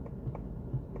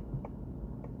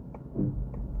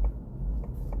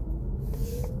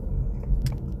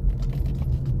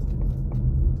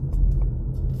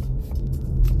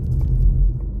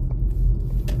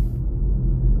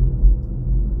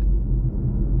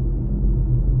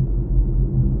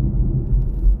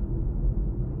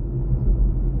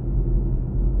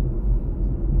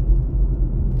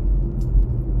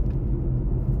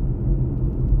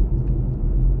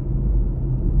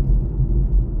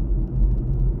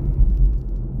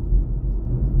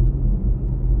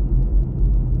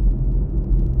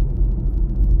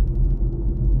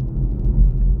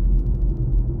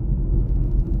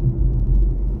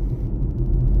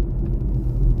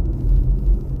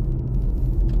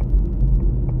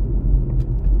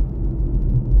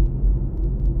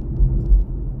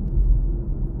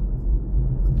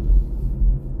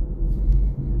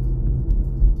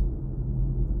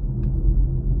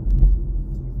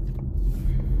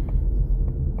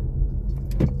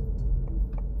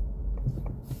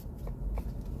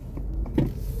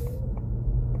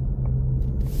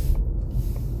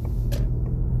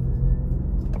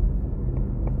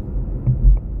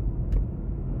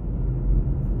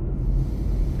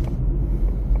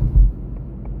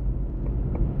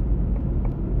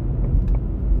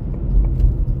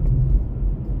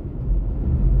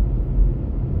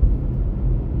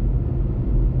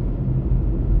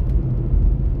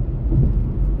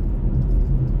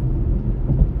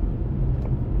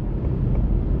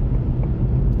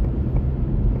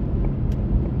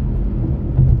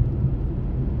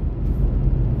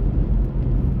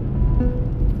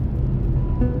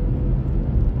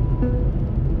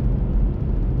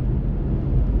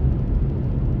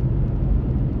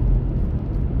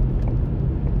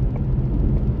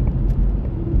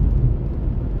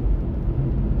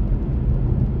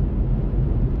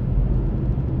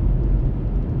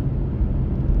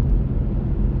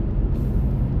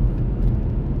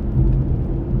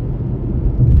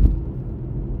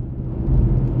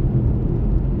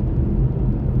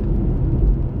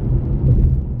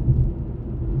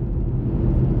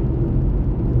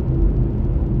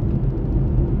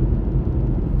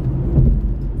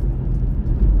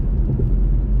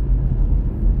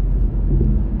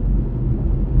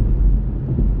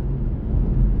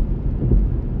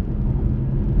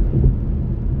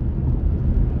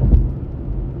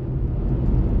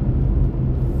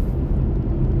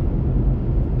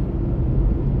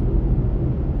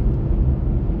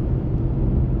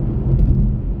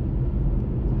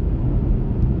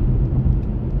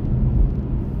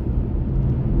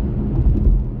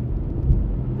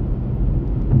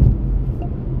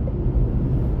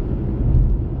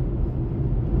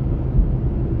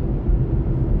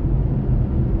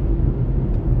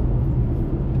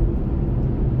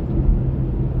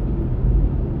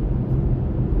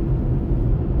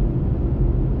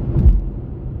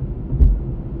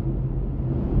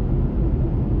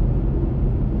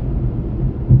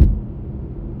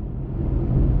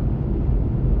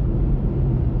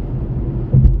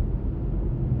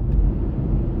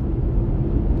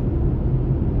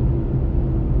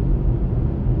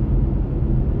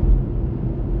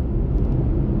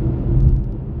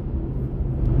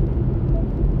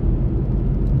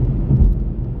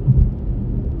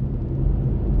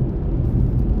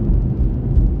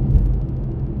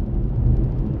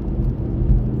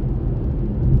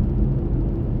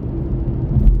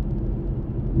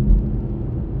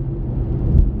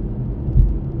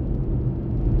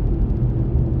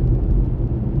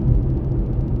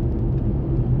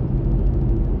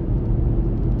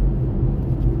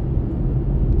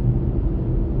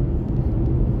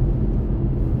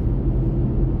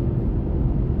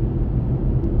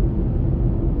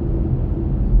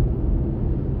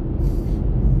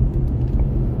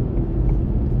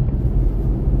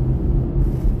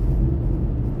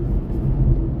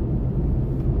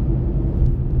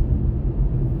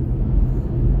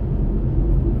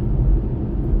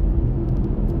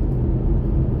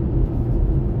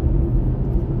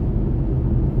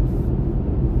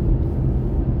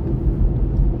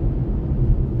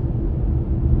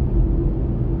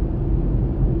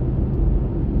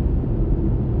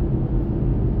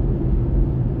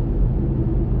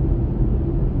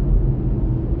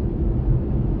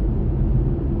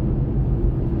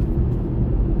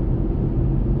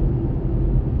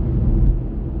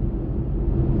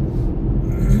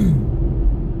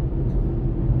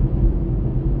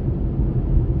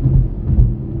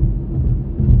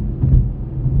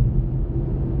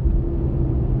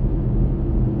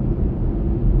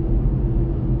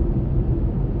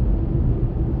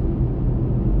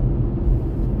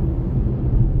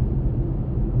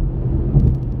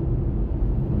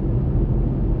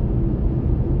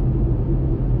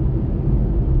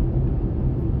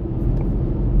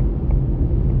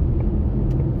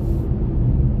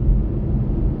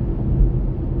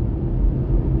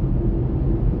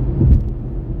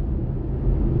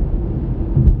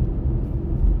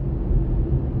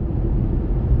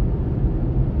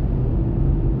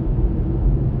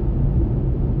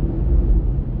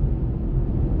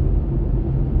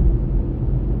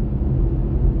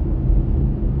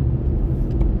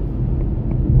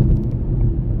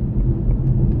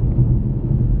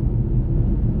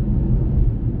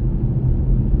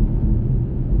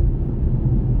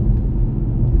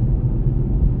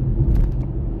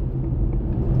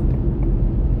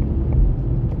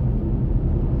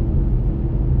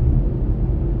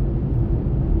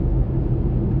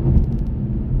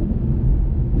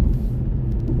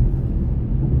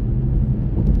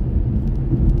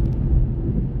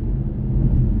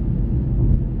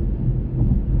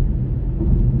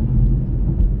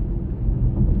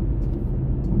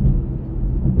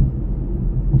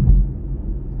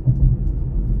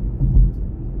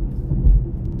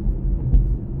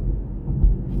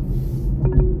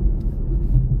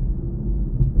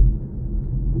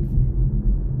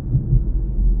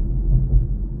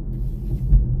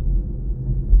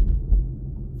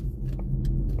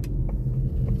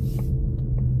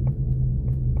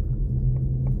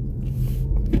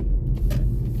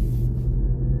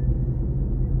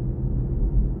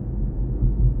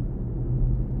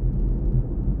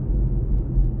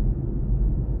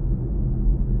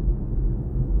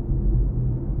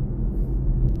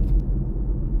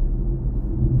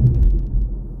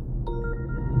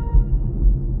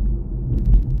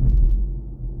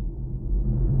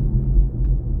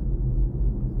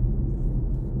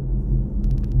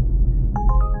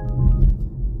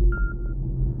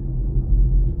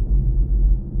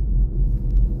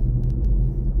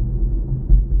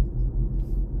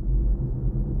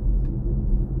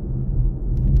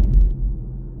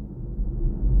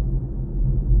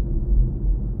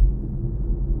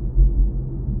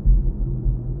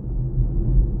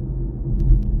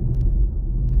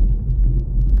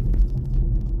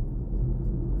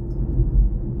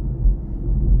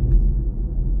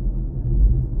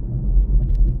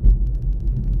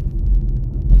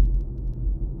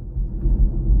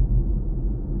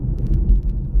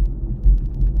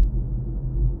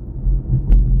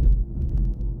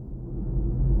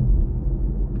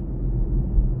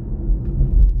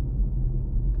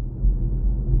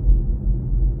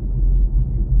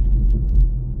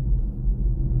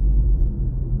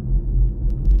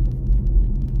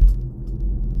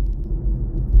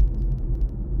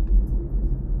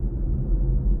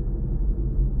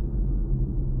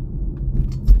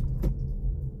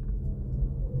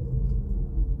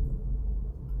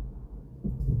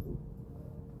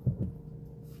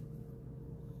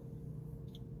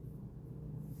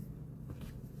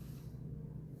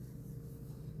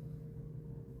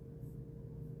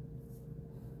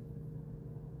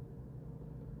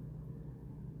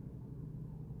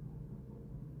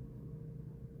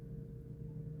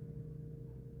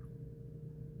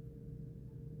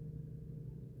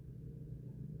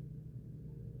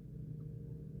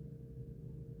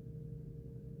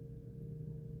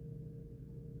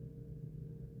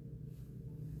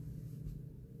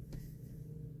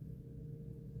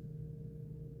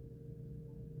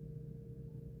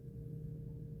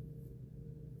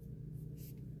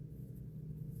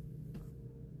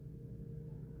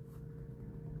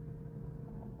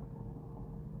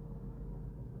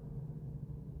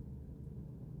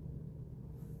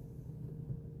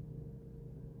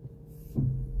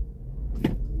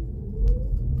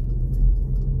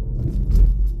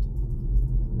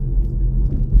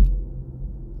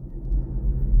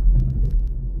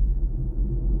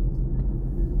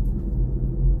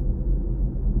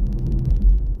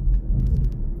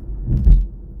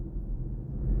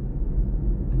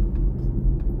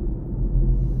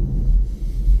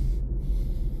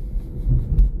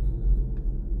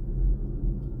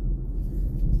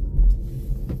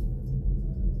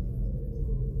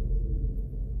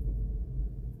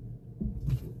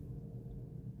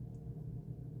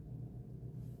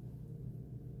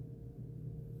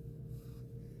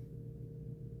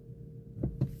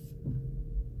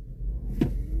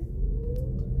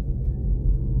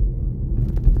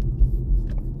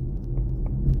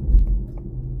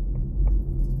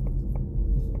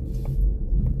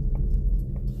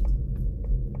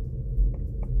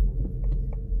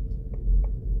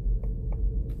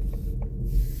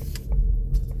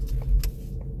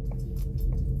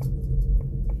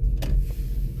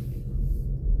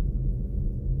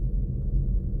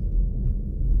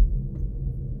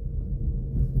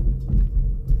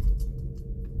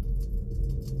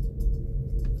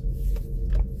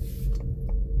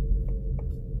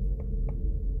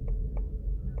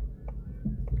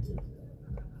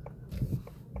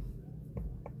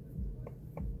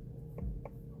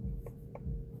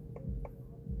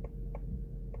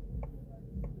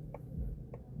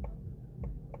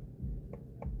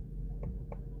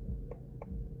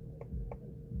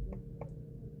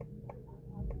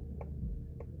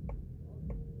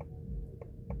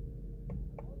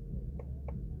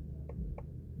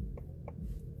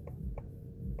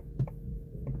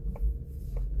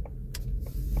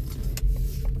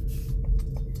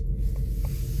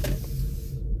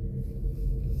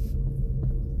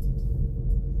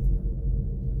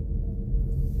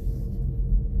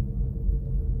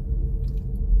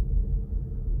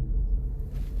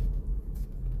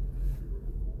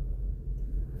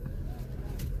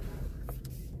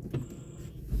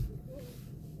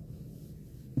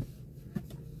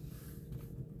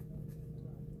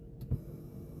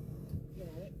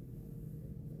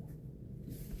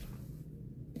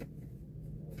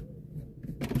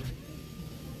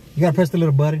 You gotta press the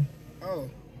little button. Oh.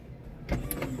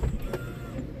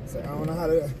 So I don't know how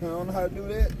to do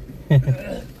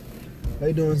that. How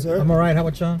you doing, sir? I'm alright, how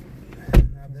about y'all?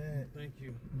 Not bad. Thank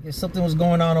you. Guess something was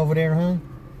going on over there, huh?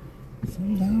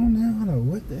 Something down there. I don't know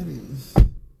what that is.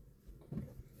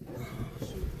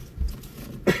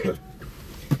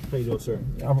 How you doing, sir?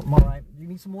 I'm alright. You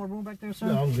need some more room back there, sir?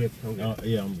 No, I'm good.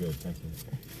 Yeah, I'm good. Thank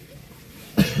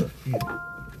you.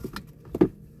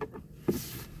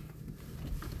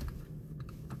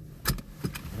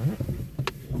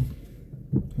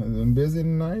 Has it been busy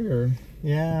tonight, or?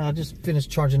 Yeah, I just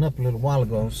finished charging up a little while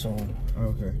ago, so.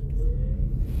 Okay.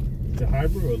 Is it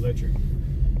hybrid or electric?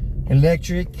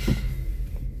 Electric.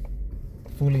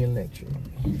 Fully electric.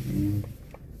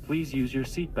 Please use your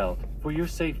seatbelt for your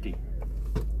safety.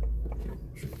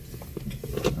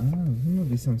 There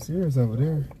must be something serious over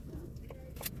there.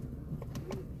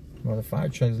 Well, the fire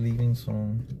truck's leaving, so.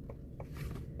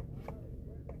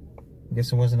 I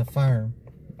guess it wasn't a fire.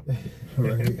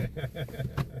 Right.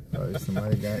 Oh,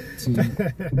 somebody got two. I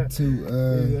guess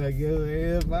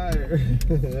it fire.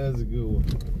 That's a good one.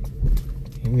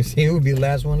 Let me see, it would be the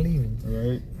last one leaving.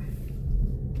 Right.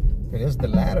 But it's the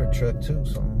ladder truck too,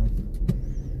 so.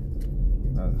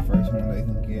 Not the first one they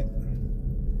can get.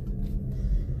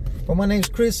 Well, my name's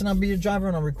Chris, and I'll be your driver,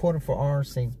 and I'm recording for our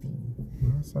safety.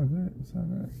 No, it's all good. It's all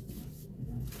good.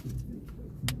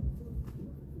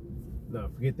 No,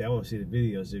 forget that. I want to see the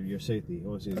videos of your safety. I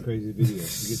want to see the crazy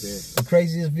videos. Get there. The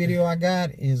craziest video I got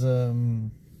is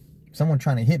someone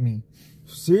trying to hit me.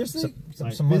 Seriously?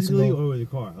 Like Some months physically ago. or with the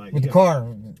car? Like, With the yeah. car.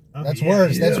 Okay, That's yeah,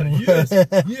 worse. Yeah, That's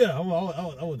yes. Yeah, I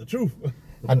want the truth.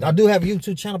 I do have a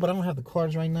YouTube channel, but I don't have the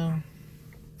cards right now.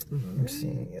 Let me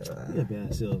see. You're a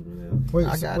bad salesman now. Wait,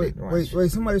 I got it.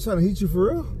 wait, somebody's trying to hit you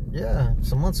for real? Yeah,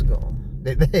 some months ago.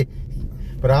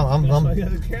 But I'm That's why you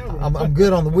got the camera. I'm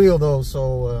good on the wheel though,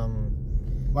 so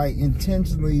Like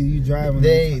intentionally you driving?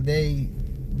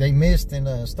 they missed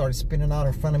and started spinning out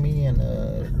in front of me, and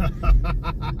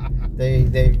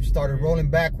they started rolling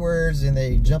backwards, and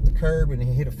they jumped the curb and they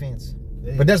hit a fence.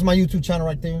 Damn. But that's my YouTube channel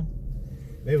right there.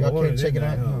 They Y'all wanted can't check it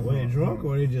that out? night, huh? Were they drunk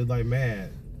or they just like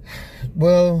mad?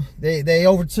 Well, they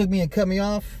overtook me and cut me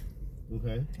off,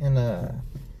 Okay. and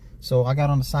so I got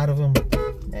on the side of them.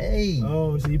 Hey.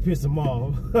 Oh, so you pissed them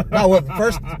off. No, well,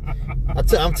 first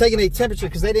I'm taking a temperature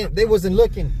because they wasn't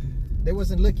looking. They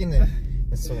wasn't looking. And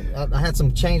so I had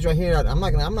some change right here. I'm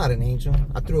not an angel.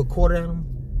 I threw a quarter at them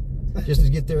just to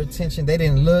get their attention. They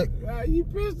didn't look. You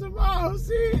pissed them off,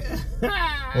 see?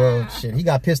 Well, shit, he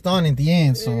got pissed on at the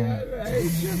end. So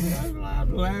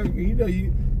I'm laughing. You know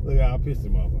you. Look, I pissed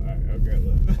him off. All right, okay,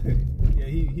 look. Yeah,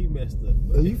 he messed up.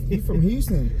 You from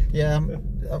Houston? yeah,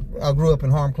 I grew up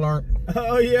in Harlem, Clark.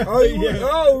 Oh yeah. Oh, yeah.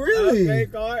 oh really? Okay,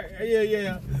 Clark.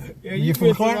 Yeah. You from pissed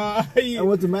him Clark? off. I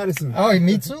went to Madison. Oh,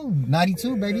 me too.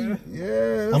 92, baby.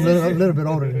 Yeah. I'm a little bit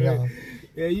older than y'all.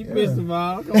 Yeah, you pissed him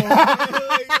off. Come on.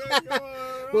 Come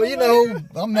on. Well, you know,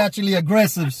 I'm naturally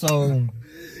aggressive, so.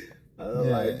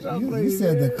 You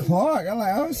said the Clark. I'm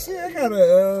like, oh shit, I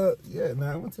gotta. No,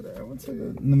 I went to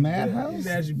the madhouse.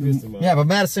 That's you pissed him off. Yeah, but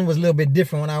Madison was a little bit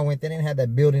different when I went. They didn't have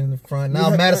that building in the front.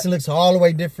 Now Madison looks all the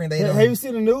way different. They Have you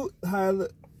seen the new?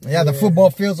 Yeah, the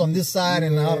football fields on this side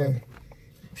and out.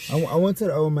 I went to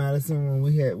the old Madison when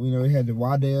we had the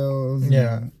Waddells. And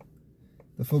Yeah.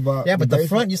 the football. Yeah, but the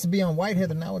front used to be on Whitehead,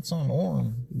 and now it's on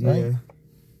Orem. Right?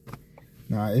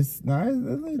 Yeah. It's like Hey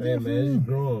different. man, it's just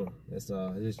growing. That's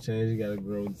all. It just changed. You gotta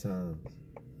grow with time.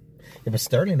 Yeah, but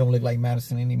Sterling don't look like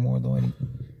Madison anymore, though.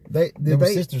 They were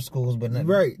sister schools, but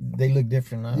right. They look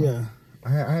different now. Yeah. I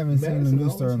haven't seen the new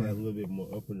Sterling. Had a little bit more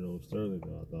upper than Sterling,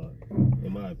 though, I thought.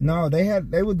 In my opinion. No,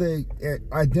 they were the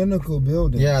identical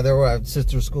building. Yeah, there were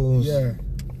sister schools. Yeah.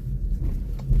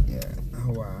 Yeah.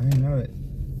 Oh wow, I didn't know that.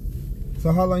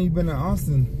 So how long you been in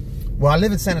Austin? Well, I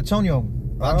live in San Antonio.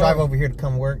 I drive over here to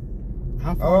come work.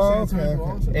 How far is San Antonio okay.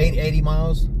 from Austin? 80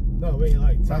 miles. No, I mean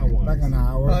like time-wise. Like an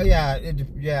hour. Oh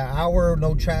yeah, hour,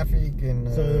 no traffic, and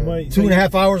So the money-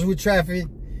 2.5 hours with traffic.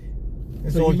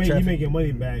 It's So always you traffic. make your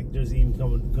money back just even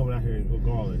coming out here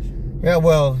regardless. Yeah,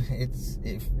 well, it's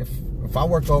if I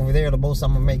work over there, the most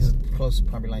I'm gonna make is close to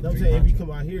probably like I'm saying if 300. you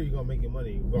come out here, you're gonna make your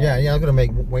money. Regardless. Yeah, I'm gonna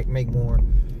make more.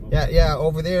 Yeah,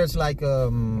 over there it's like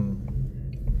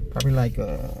probably like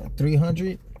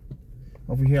 300.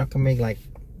 Over here I can make like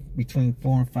between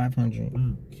 400 and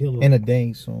 500 in a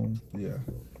day. So Yeah.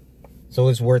 so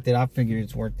it's worth it. I figure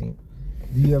it's worth it.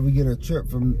 Do you ever get a trip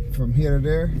from here to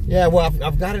there? Yeah, well,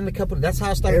 I've gotten a couple. That's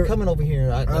how I started coming over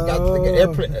here. I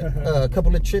got a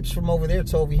couple of trips from over there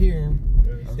to over here.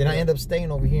 Then I end up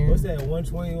staying over here. What's that?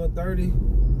 120, 130?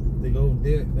 They go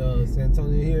San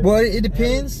Antonio here. Well, it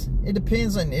depends. It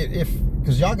depends on if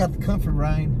because y'all got the comfort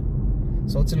ride,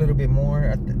 so it's a little bit more.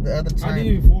 At the other time, I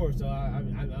did it before, so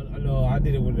I know I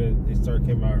did it when it started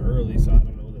came out early, so I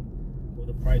don't know what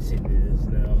the pricing is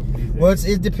now. Well,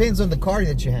 it depends on the car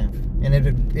that you have, and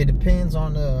it depends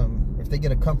on if they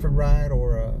get a comfort ride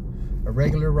or a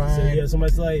regular ride. So yeah,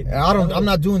 somebody's like, I'm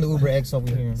not doing the Uber X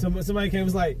over here. Somebody came and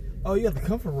was like, oh, you got the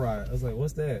comfort ride. I was like,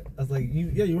 what's that? I was like,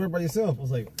 you ride by yourself. I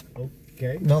was like,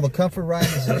 okay. No, the comfort ride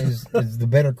is the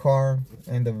better car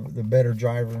and the better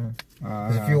driver.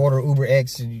 'Cause if you order Uber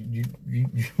X, you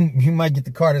might get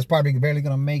the car that's probably barely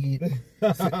gonna make it.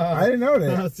 I didn't know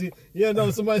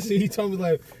that. Somebody he told me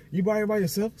like, you buy it by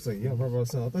yourself? I was like, yeah, I buy it by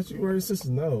myself. I thought you were your sister.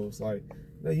 No, it's like,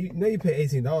 no, you pay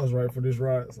 $18 right for this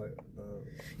ride. It's like,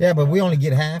 yeah, but we only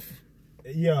get half.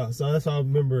 yeah, so that's how I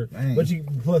remember. Dang. But you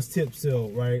plus tip still,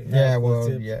 right? Yeah, Half plus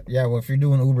well, tip. yeah. Well, if you're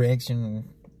doing Uber X, you're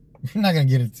not gonna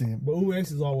get a tip. But Uber X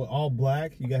is all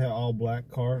black. You gotta have all black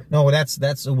car. No,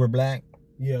 that's Uber Black.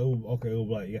 Yeah, okay, Uber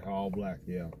Black. You gotta have all black.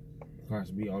 Yeah, cars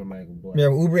should be automatically black. Yeah,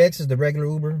 Uber X is the regular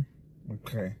Uber,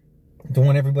 Okay. the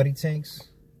one everybody takes.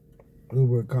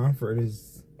 Uber Comfort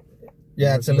is.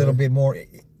 Yeah, it's a little bit more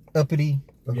uppity.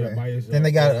 Okay. Yeah, by yourself.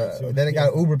 Then they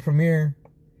got Uber Premier.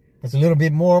 It's a little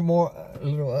bit more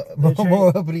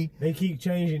uppity. They keep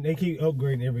changing. They keep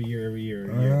upgrading every year.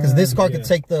 Because this car could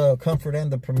take the Comfort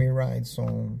and the Premier ride.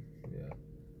 So yeah,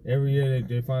 every year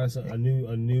they find a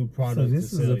new product. So this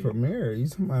to is sell a you. Premiere. You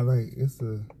talking about like it's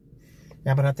a.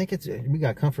 yeah, but I think we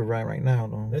got Comfort ride right now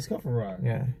though. That's comfort ride.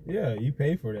 Yeah. Yeah, you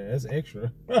pay for that. That's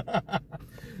extra.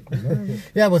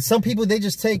 Yeah, but some people they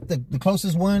just take the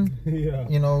closest one. Yeah.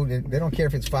 You know, they don't care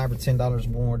if it's $5 or $10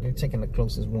 more. They're taking the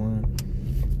closest one.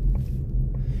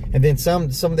 And then some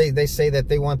they say that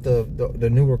they want the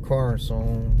newer car. So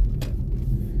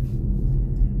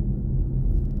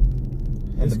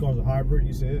This car's a hybrid.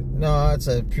 You said. no, it's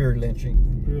a pure electric.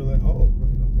 You're like, oh,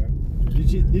 okay. Did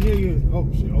you? Oh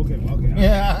shit. Okay.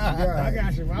 Yeah. I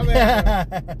got you. My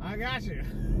bad. I got you.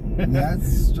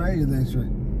 That's straight electric.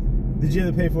 Did you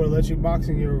ever pay for electric box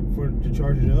to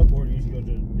charge it up, or did you go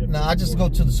to? No, I just go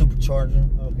to the supercharger.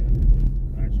 Okay.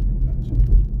 Gotcha.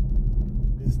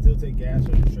 Does it still take gas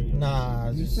or straight?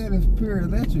 Nah, You said it's pure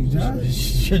electric, Josh.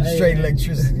 straight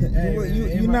electricity.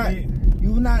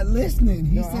 You're not listening.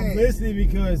 He I'm said listening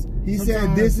because he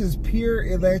said this is pure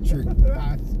electric.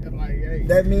 I said like, hey.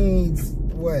 That means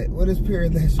what? What does pure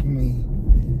electric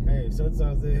mean? Hey,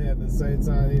 sometimes they have the same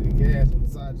time they need the gas on the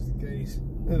side just in case.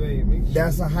 Hey, make sure.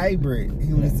 That's a hybrid.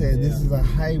 He would have said this is a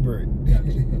hybrid. Gotcha.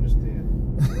 Understand.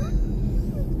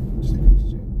 Just make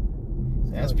sure.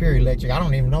 That's pure electric. I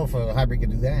don't even know if a hybrid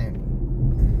could do that.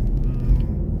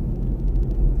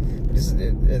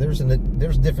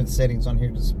 There's different settings on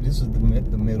here. This is the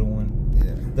middle one.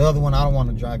 Yeah. The other one, I don't want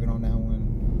to drive it on that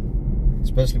one,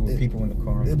 especially with people in the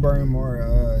car. It burn more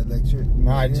electric.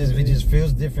 Nah, it just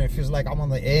feels different. It feels like I'm on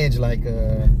the edge. Like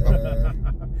I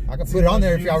can put it on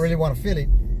there if y'all really want to feel it.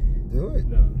 Do it.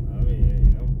 No, I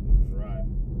mean, I'm right.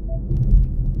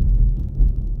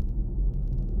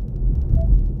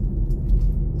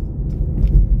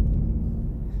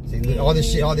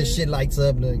 See, all this shit lights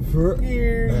up. Look.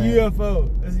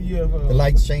 UFO. That's a UFO. The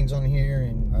lights change on here,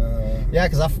 and yeah,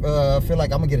 because I feel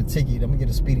like I'm gonna get a ticket. I'm gonna get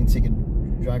a speeding ticket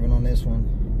driving on this one.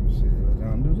 Shit,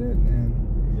 don't do that, man.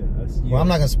 Yeah, that's UFO. Well, I'm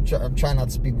not gonna I'm trying not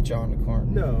to speed with y'all in the car.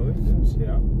 No, it's shit.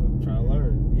 I'm trying to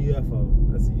learn.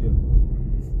 UFO. That's a UFO.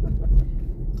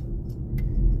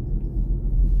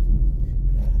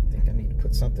 I think I need to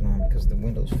put something on because the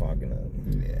window's fogging up.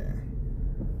 Yeah.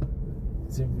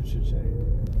 Temperature change.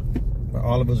 But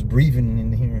all of us breathing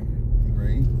in here.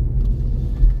 Right.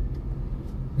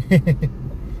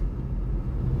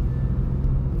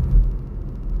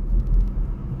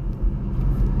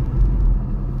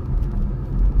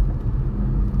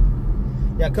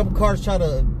 Yeah, a couple cars try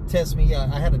to test me.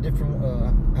 I had a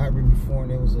different hybrid before,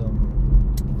 and it was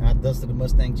I dusted the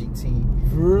Mustang GT.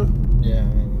 For real? Yeah,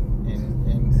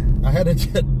 and I had a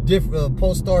different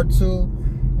Polestar 2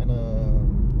 and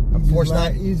a Porsche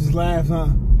 9. You just laugh, huh?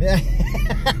 Yeah,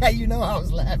 you know I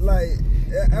was laughing. Like,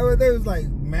 they was like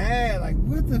mad. Like,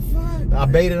 what the fuck? I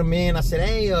baited them in. I said,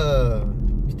 "Hey,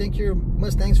 you think your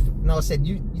Mustang's?" No, I said,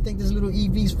 "You think this little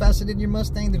EV's faster than your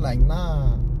Mustang?" They're like,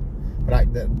 "Nah."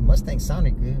 But the Mustang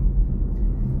sounded good.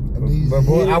 But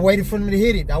boy, I waited for them to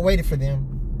hit it. I waited for them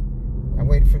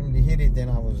to hit it. Then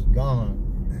I was gone.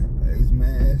 He's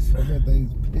mad. I bet they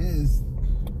pissed.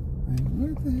 Like,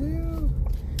 what the hell?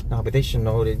 No, but they should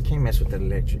know that you can't mess with that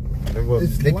electric, man.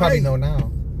 It's They probably light. know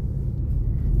now.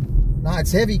 Nah,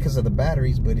 it's heavy because of the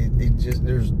batteries, but it just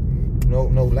there's no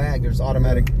lag. There's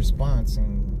automatic response,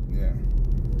 and Yeah.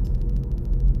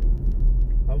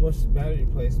 much is battery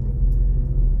replacement?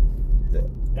 The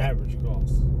average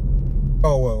cost.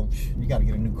 Oh, well, you got to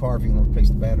get a new car if you're going to replace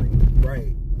the battery.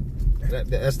 Right.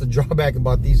 That's the drawback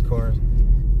about these cars.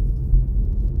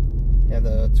 Yeah,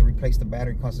 to replace the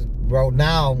battery costs. Well,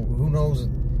 now, who knows,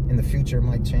 in the future it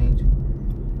might change.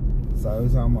 So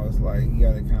it's almost like you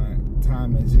gotta kind of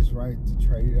time it just right to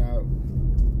trade it out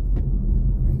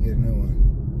and get a new one.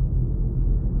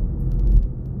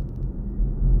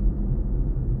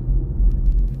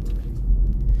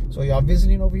 So y'all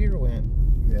visiting over here or when?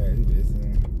 Yeah, he's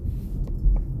visiting.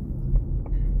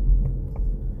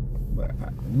 But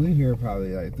we're here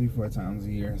probably like 3-4 times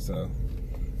a year, so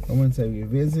I wouldn't say we're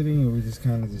visiting, we're just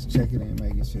kind of just checking in,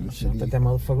 making sure the I city. thought that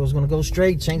motherfucker was gonna go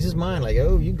straight, change his mind. Like,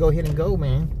 oh, you go ahead and go,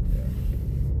 man.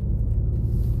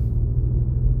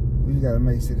 We just gotta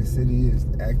make sure the city is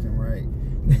acting right.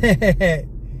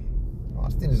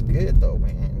 Austin is good though,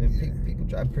 man. People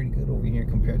drive pretty good over here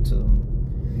compared to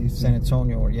San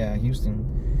Antonio or Houston.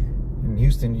 In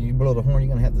Houston, you blow the horn,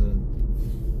 you're gonna have to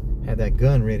have that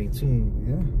gun ready too.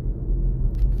 Yeah.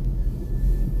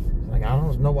 Like, I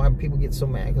don't know why people get so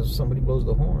mad because somebody blows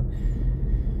the horn.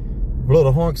 Blow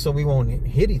the horn so we won't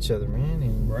hit each other, man.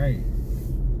 And right.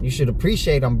 You should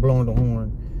appreciate I'm blowing the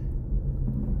horn.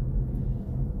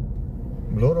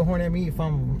 Blow the horn at me if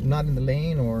I'm not in the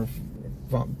lane or if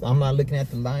I'm not looking at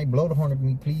the light. Blow the horn at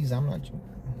me, please. I'm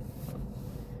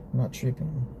not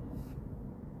tripping.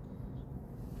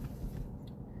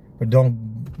 But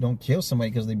don't kill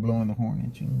somebody because they blowing the horn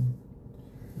at you.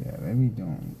 Yeah, they be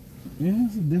doing. Yeah,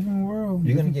 it's a different world.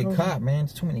 You're gonna get caught, man.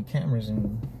 There's too many cameras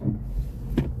and.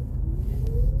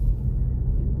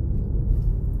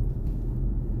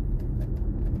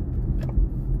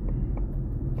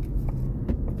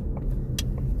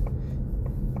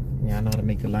 Yeah, I know how to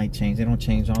make the light change. They don't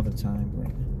change all the time,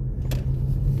 but.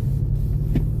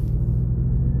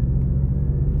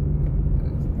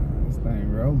 This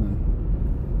thing rolling.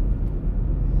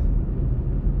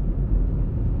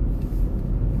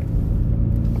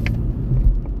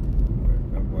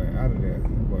 That boy out of there.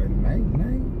 That boy night.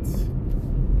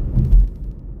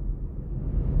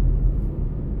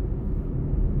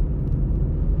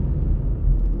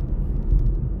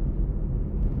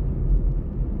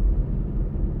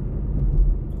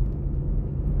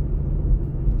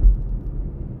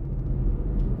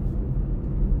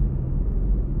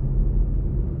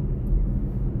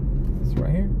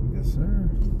 Right here? Yes, sir.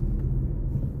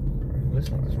 Looks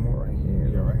like there's more right here.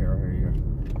 Yeah, right here you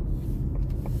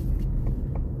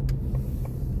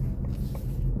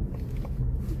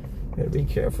go. Better be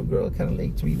careful, girl. Kind of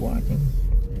late to be walking.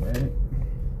 Right.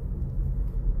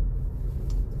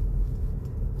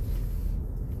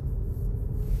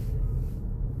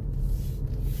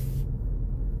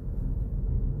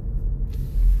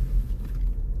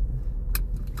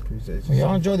 Appreciate Well, you.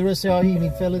 y'all enjoy the rest of y'all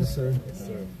evening, fellas. Yes,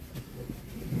 sir.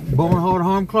 Born Hard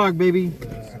Harm Clark, baby.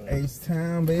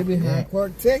 H-Town, baby. Yeah. Hyde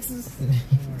Park, Texas.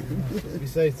 Be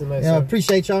safe tonight, Yeah, I sir.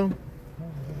 appreciate y'all.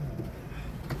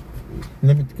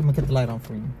 Let me cut the light on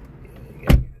for you.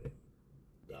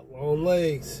 Got long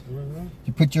legs.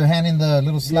 You put your hand in the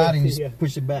little slide and you Yeah. just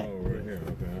push it back. Oh, right here.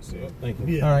 Okay, I see it. Thank you.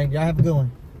 Yeah. All right, y'all have a good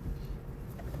one.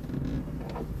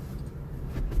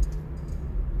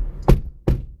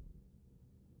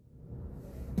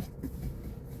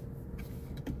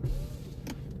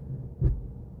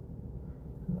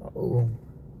 Oh.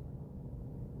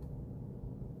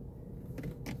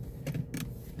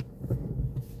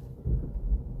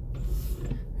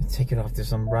 Take it off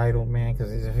this unbridled, man,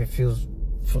 because it feels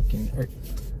fucking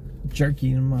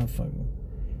jerky in the motherfucker.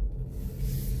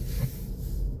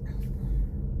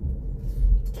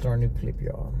 Start a new clip,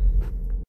 y'all.